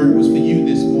 That word was for you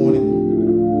this morning.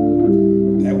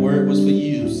 That word was for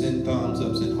you. Send thumbs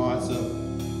up, send hearts up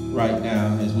right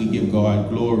now as we give God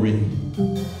glory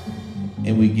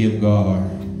and we give God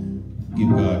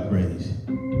praise.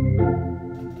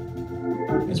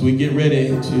 As we get ready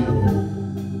to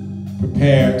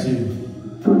prepare to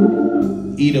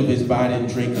eat of his body and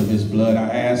drink of his blood, I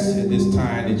ask at this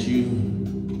time that you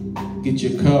get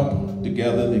your cup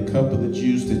together, the cup of the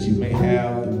juice that you may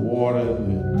have, the water,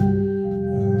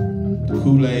 the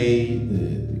Kool-Aid,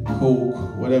 the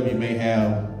Coke, whatever you may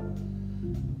have,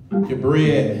 your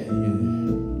bread,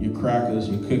 your crackers,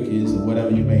 your cookies, or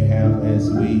whatever you may have, as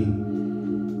we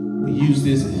use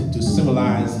this to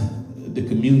symbolize the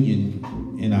communion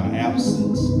in our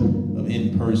absence of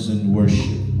in-person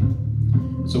worship.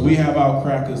 So we have our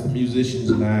crackers, the musicians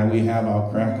and I, we have our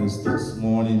crackers this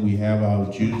morning. We have our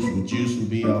juice. The juice will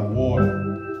be our water.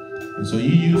 And so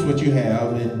you use what you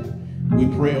have, and we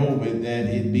pray over it that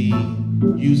it be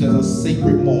used as a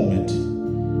sacred moment,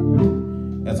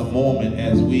 as a moment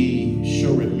as we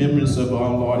show remembrance of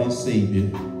our Lord and Savior,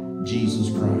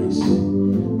 Jesus Christ.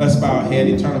 Let's bow our head.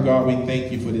 Eternal God, we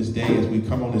thank you for this day as we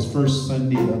come on this first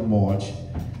Sunday of March.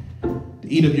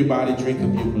 Eat of your body, drink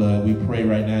of your blood. We pray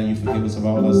right now you forgive us of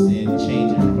all our sin,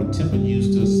 change it from a temporal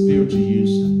use to a spiritual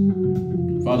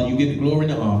use. Father, you get the glory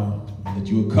and the honor, that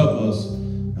you will cover us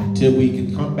until we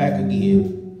can come back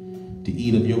again to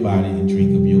eat of your body and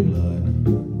drink of your blood.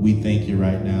 We thank you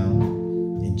right now.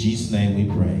 In Jesus' name we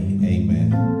pray.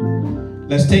 Amen.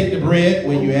 Let's take the bread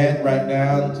where you're at right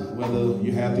now, whether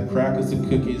you have the crackers, the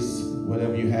cookies,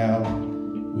 whatever you have.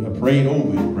 We are praying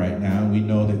over it right now. We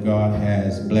know that God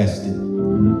has blessed it.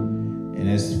 And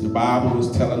as the Bible was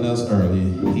telling us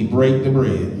earlier, he broke the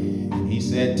bread. He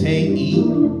said, take, eat.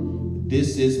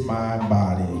 This is my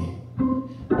body.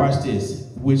 Watch this.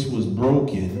 Which was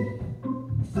broken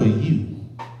for you.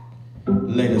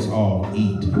 Let us all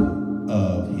eat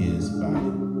of his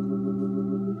body.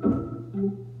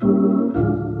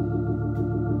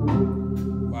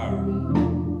 Wow.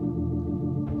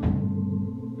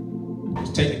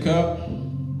 Let's take the cup.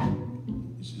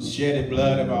 Shedded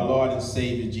blood of our Lord and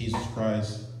Savior Jesus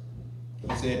Christ.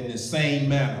 He said in the same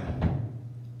manner,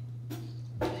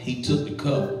 he took the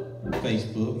cup,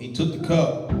 Facebook, he took the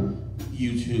cup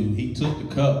you too. He took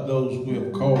the cup, those who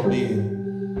have called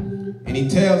in, and he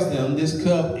tells them, this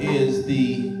cup is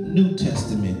the New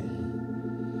Testament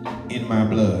in my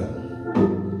blood.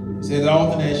 He said,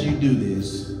 often as you do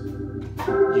this,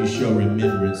 you show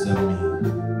remembrance of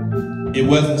me. It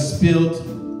wasn't spilled,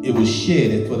 it was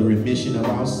shed for the remission of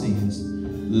our sins.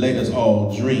 Let us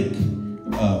all drink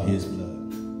of his blood.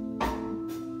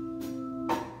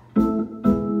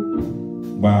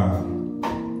 Wow.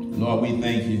 Lord, we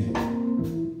thank you.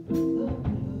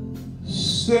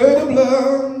 Say the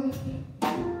blood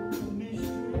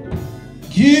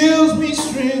gives me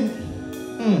strength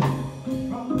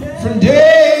from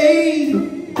day,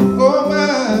 oh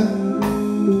my,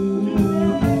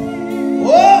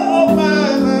 oh my,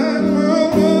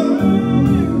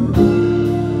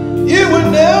 it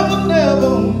will never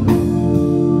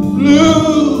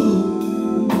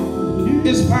lose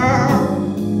its power.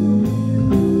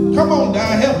 Come on, Di,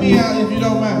 help me out if you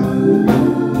don't mind.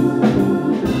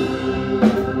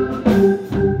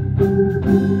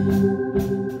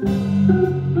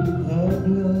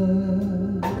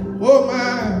 Oh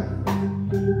my,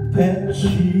 that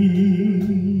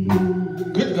she,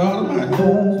 good God Almighty,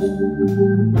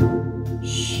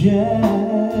 shed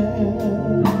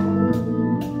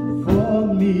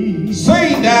for me.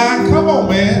 Sing, Di, come on,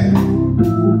 man.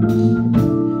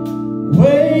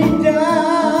 Way down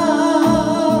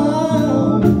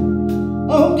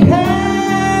on Calvary.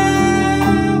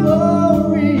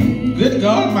 Good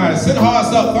God Almighty, send hearts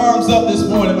up, thumbs up this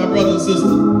morning, my brother and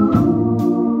sister.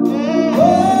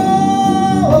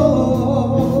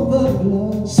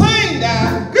 Sing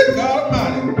that, good God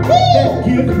Almighty. That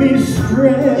give me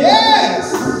strength.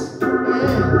 Yes.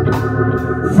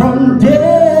 From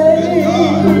day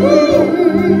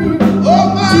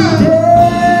Oh my. to day.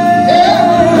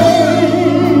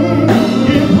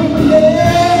 It will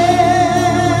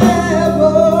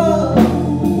never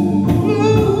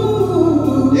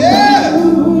lose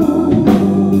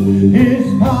its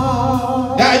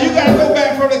power. Now you gotta go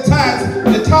back from the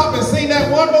top and sing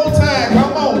that one more time.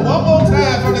 Come on, one more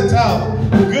time from the top.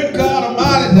 Good God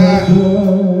Almighty,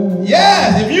 now.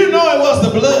 Yes, if you know it was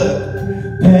the blood.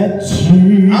 That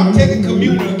she, I'm taking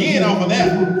communion again off of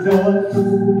that one.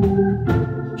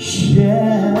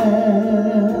 shed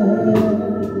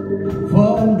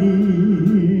for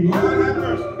me. Lord have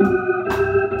mercy.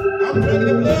 I'm drinking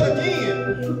the blood again.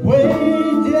 Way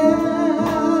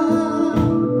down,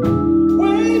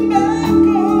 way back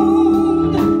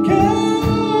on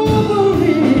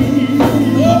Calvary.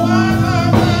 Oh my,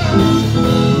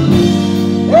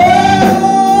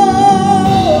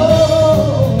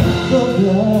 Oh, the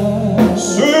blood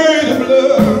say the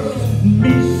blood,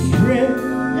 me strength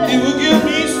it will give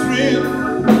me strength.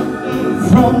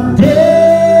 from day.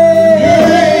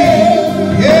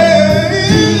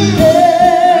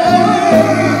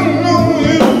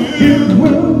 It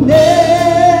will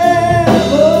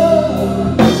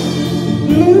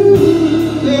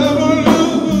never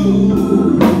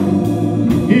lose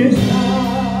its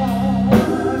power.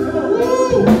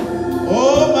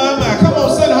 Oh my, come on,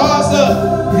 send hearts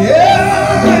up.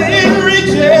 Yeah, it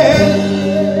reaches,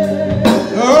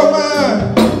 oh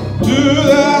my, to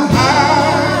the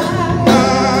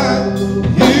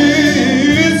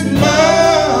highest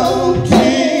mountain.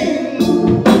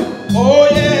 Oh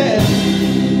yeah,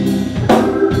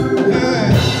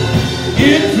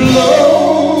 it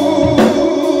flows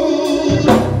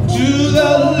to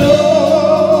the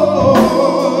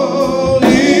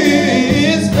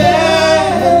lowest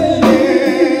valley.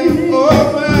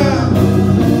 Oh my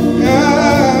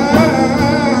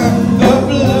God, the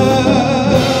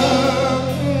blood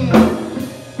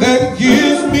that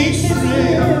gives me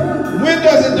strength. When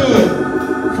does it do it?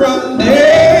 From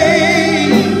day,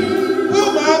 oh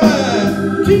my mind.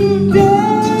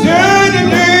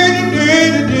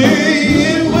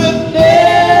 It will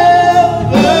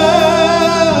never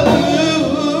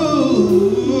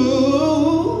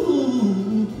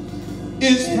lose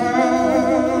its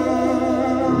power.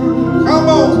 Come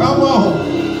on.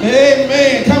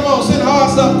 Amen. Come on, send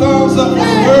hearts up, thumbs up for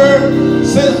the word.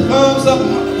 Send thumbs up,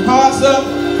 hearts up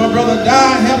for Brother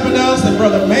Di helping us and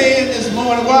Brother Man this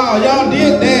morning. Wow, y'all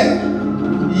did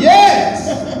that. Yes.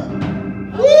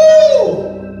 Woo.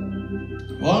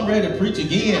 Well, I'm ready to preach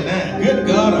again now. Good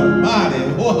God Almighty.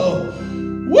 Whoa.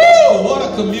 Woo!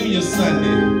 What a communion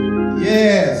Sunday.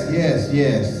 Yes.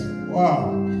 Wow.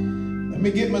 Let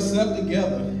me get myself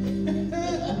together.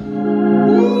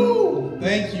 Woo!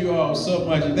 Thank you all so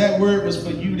much. If that word was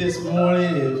for you this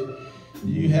morning, if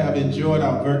you have enjoyed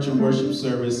our virtual worship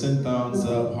service, send thumbs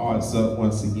up, hearts up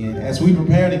once again. As we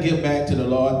prepare to give back to the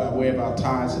Lord by way of our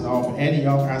tithes and offering,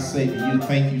 Antioch, I say to you,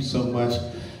 thank you so much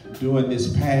during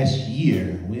this past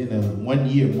year. We're in the 1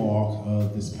 year mark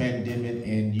of this pandemic,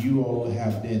 and you all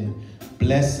have been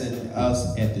blessing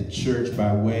us at the church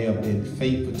by way of being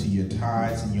faithful to your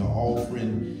tithes and your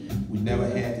offering. We never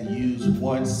had to use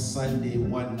one Sunday,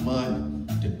 1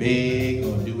 month to beg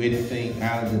or do anything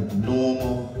out of the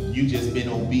normal. You just been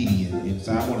obedient. And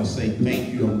so I want to say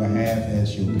thank you on behalf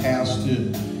as your pastor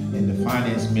and the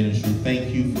finance ministry.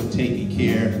 Thank you for taking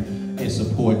care and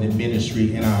supporting the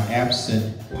ministry in our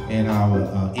absent and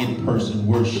our in-person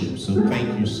worship. So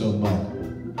thank you so much.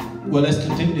 Well, let's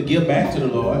continue to give back to the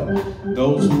Lord.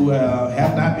 Those who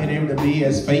have not been able to be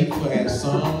as faithful as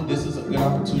some, this is a good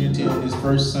opportunity on this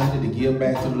first Sunday to give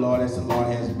back to the Lord as the Lord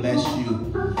has blessed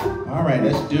you. All right,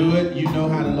 let's do it. You know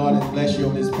how the Lord has blessed you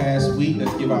over this past week.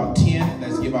 Let's give our 10th.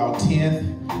 Let's give our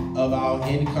 10th of our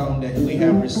income that we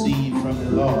have received from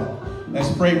the Lord. Let's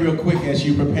pray real quick as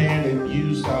you prepare to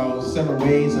use our several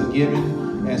ways of giving.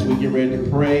 As we get ready to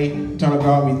pray, eternal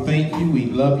God, we thank you, we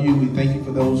love you, we thank you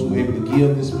for those who are able to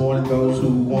give this morning, those who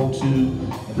want to.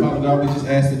 And Father God, we just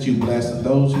ask that you bless them.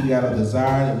 Those who got a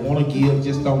desire and want to give,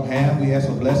 just don't have, we ask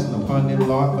a blessing upon them,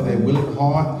 Lord, for their willing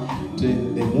heart. They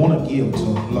want to give to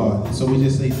them, Lord. So we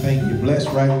just say thank you. Bless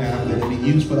right now, that it be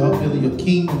used for the upbuilding of your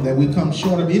kingdom, that we come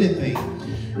short of anything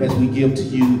as we give to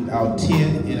you our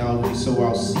 10 and we sow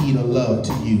our seed of love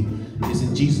to you. It's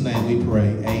in Jesus' name we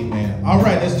pray. Amen. All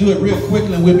right, let's do it real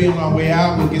quickly. We'll be on our way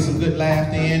out. We'll get some good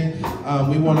laughter in.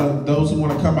 Those who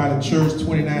want to come out of church,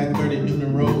 2930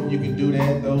 Newman Road, you can do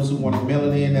that. Those who want to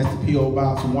mail it in, that's the P.O.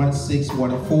 Box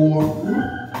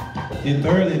 1614. And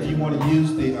thirdly, if you want to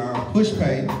use the push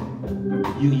pay,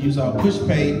 you can use our push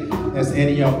pay. That's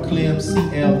Antioch Clem,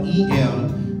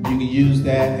 CLEM. You can use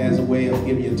that as a way of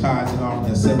giving your tithes and offering.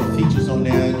 There's several features on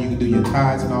there. You can do your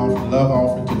tithes and offering, love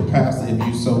offering to the pastor if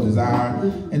you so desire.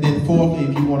 And then fourthly,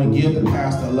 if you want to give the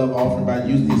pastor a love offering by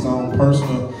using his own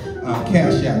personal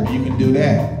cash app, you can do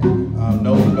that.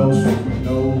 No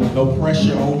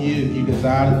pressure on you if you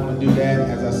desire to want to do that.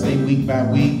 As I say, week by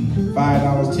week, $5,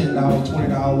 $10,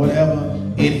 $20, whatever.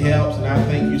 It helps, and I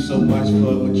thank you so much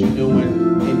for what you're doing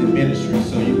in the ministry.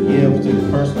 So you give to the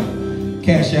personal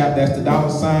cash app, that's the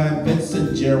 $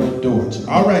 Vincent Gerald Dorch.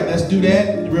 All right, let's do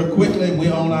that real quickly.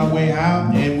 We're on our way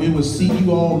out, and we will see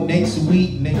you all next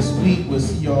week. We'll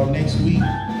see you all next week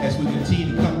as we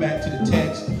continue to come back to the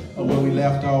text of where we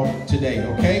left off today,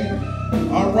 okay?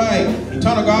 All right,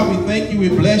 eternal God, we thank you, we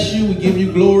bless you, we give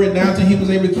you glory. Now to him who is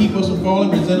able to keep us from falling,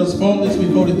 present us faultless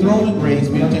before the throne of grace.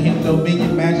 Be unto him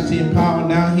dominion, majesty, and power,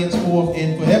 now, henceforth,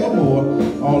 and forevermore.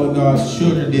 All of God's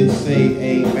children did say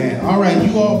amen. All right,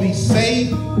 you all be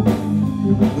safe.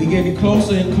 We getting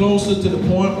closer and closer to the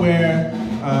point where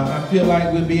I feel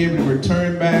like we'll be able to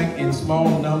return back in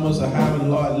small numbers of how the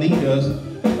Lord lead us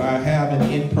by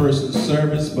having in-person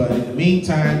service. But in the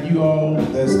meantime, you all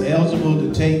that's eligible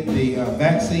to take the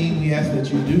vaccine, we ask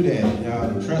that you do that.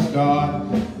 Trust God.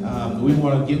 We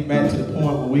want to get back to the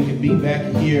point where we can be back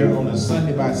here on a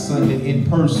Sunday by Sunday in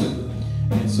person.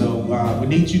 And so we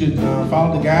need you to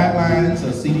follow the guidelines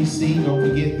of CDC. Don't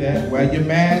forget that. Wear your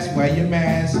mask.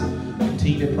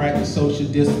 Continue to practice social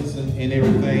distancing and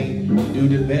everything. Do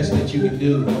the best that you can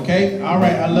do. Okay? All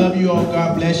right. I love you all.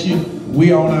 God bless you.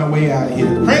 We're on our way out of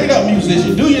here. Crank it up,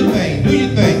 musician. Do your thing. Do your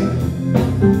thing.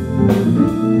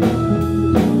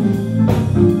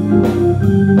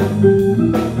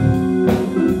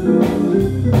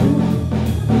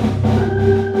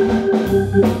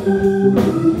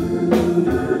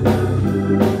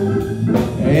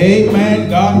 Amen.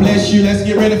 God bless you. Let's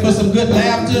get ready for some good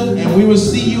laughter, and we will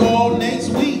see you all next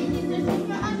week.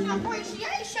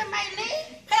 Appreciation, Maylene.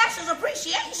 Pastor's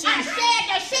appreciation. I said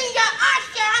the senior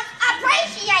usher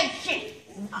appreciation.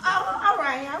 Oh, all right.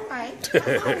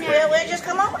 Well, just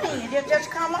come on in.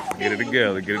 Just come on in. Get it together.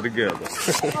 Oh,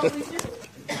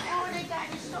 they got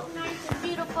it so nice and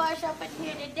beautiful up in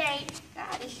here today.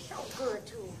 God is so good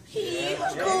to us. He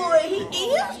is good. He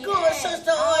is good,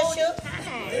 Sister Usher.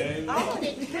 All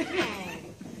the time.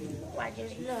 Oh, I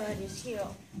just love this here.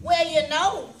 Well, you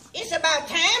know, it's about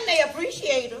time they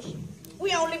appreciate us.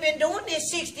 We only been doing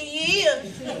this 60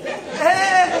 years.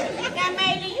 Now,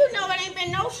 Maylee, you know it ain't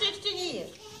been no 60 years.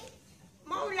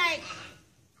 More like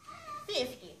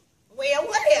 50. Well,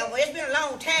 whatever. It's been a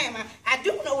long time. I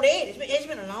do know that. It's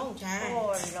been a long time.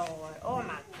 Oh, Lord. Oh,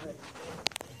 my goodness.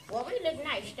 Well, we look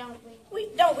nice, don't we?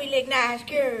 Don't we look nice,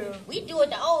 girl? We do it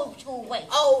the old school way.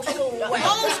 Old school way.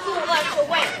 Old school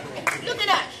way. Look at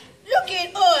us. Look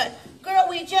at us. Girl,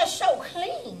 we just so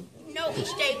clean. You know we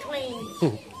stay clean.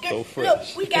 So fresh. Look,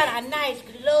 we got our nice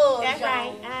gloves. That's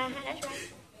right. That's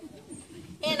right.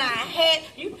 And our hat.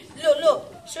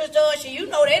 Look. Sister Usher, you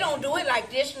know they don't do it like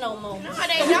this no more. No,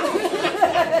 they don't.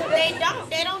 They don't.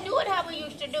 They don't do it how we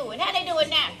used to do it. How they do it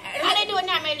now? How they do it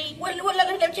now, Melly? Well, let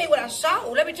me tell you what I saw.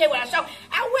 Let me tell you what I saw.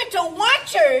 I went to one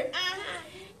church,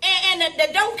 and the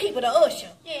doorkeeper, the usher.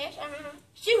 Yes,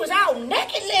 She was out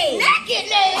naked leg. Naked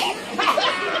leg.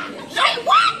 Like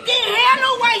what? Didn't have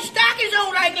no white stockings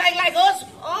on like us.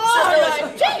 Oh,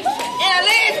 Lord Jesus. And her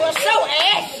legs were so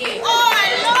ashy. Oh,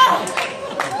 Lord.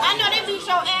 I know they be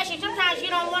so ashy. Sometimes you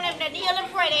don't want them to kneel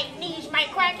and pray. Their knees might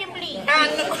crack and bleed. I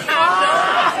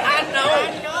know.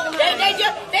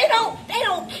 They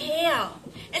don't care.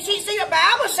 And see, the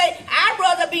Bible say, I'd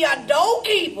rather be a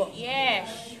doorkeeper.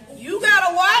 Yes. You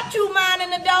gotta watch you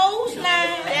minding the doors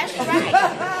now. That's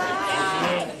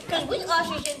right. Because we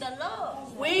ushers in the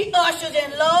love. We ushers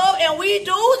in love, and we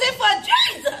do it for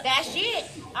Jesus. That's it.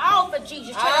 All for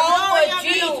Jesus. All for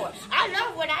Jesus. I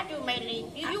love what I do, Melly.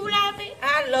 You love it?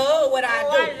 I love what I do.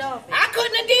 I love it. I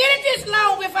couldn't have did it this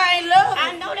long if I ain't love it.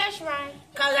 I know that's right.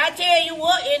 Because I tell you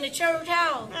what, in the church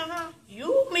house,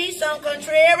 you meet some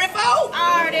contrary folks.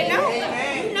 I already know.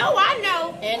 You know I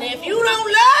know. And if you don't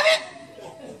love it,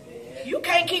 you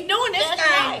can't keep doing this That's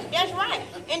thing. right. That's right.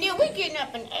 And then we getting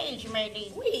up in age,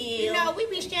 Melly. You know, we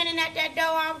be standing at that door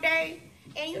all day.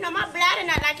 And you know, my bladder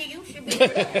not like it used to be. I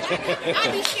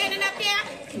be standing up there,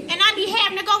 and I be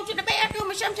having to go to the bathroom,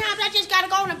 and sometimes I just gotta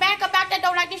go in the back up out that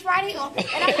door like this right here.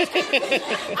 And I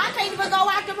can't even go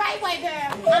out the right way,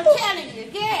 girl. I'm telling you,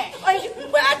 yeah.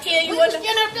 Well, I tell you We what. be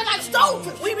standing up there like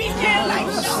stones. We be standing like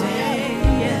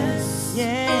Yes,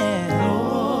 yeah,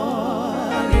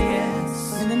 Lord,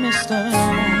 yes. In the midst of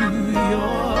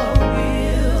your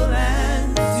will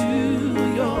and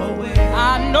do your way.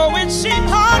 I know it seems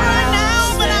hard.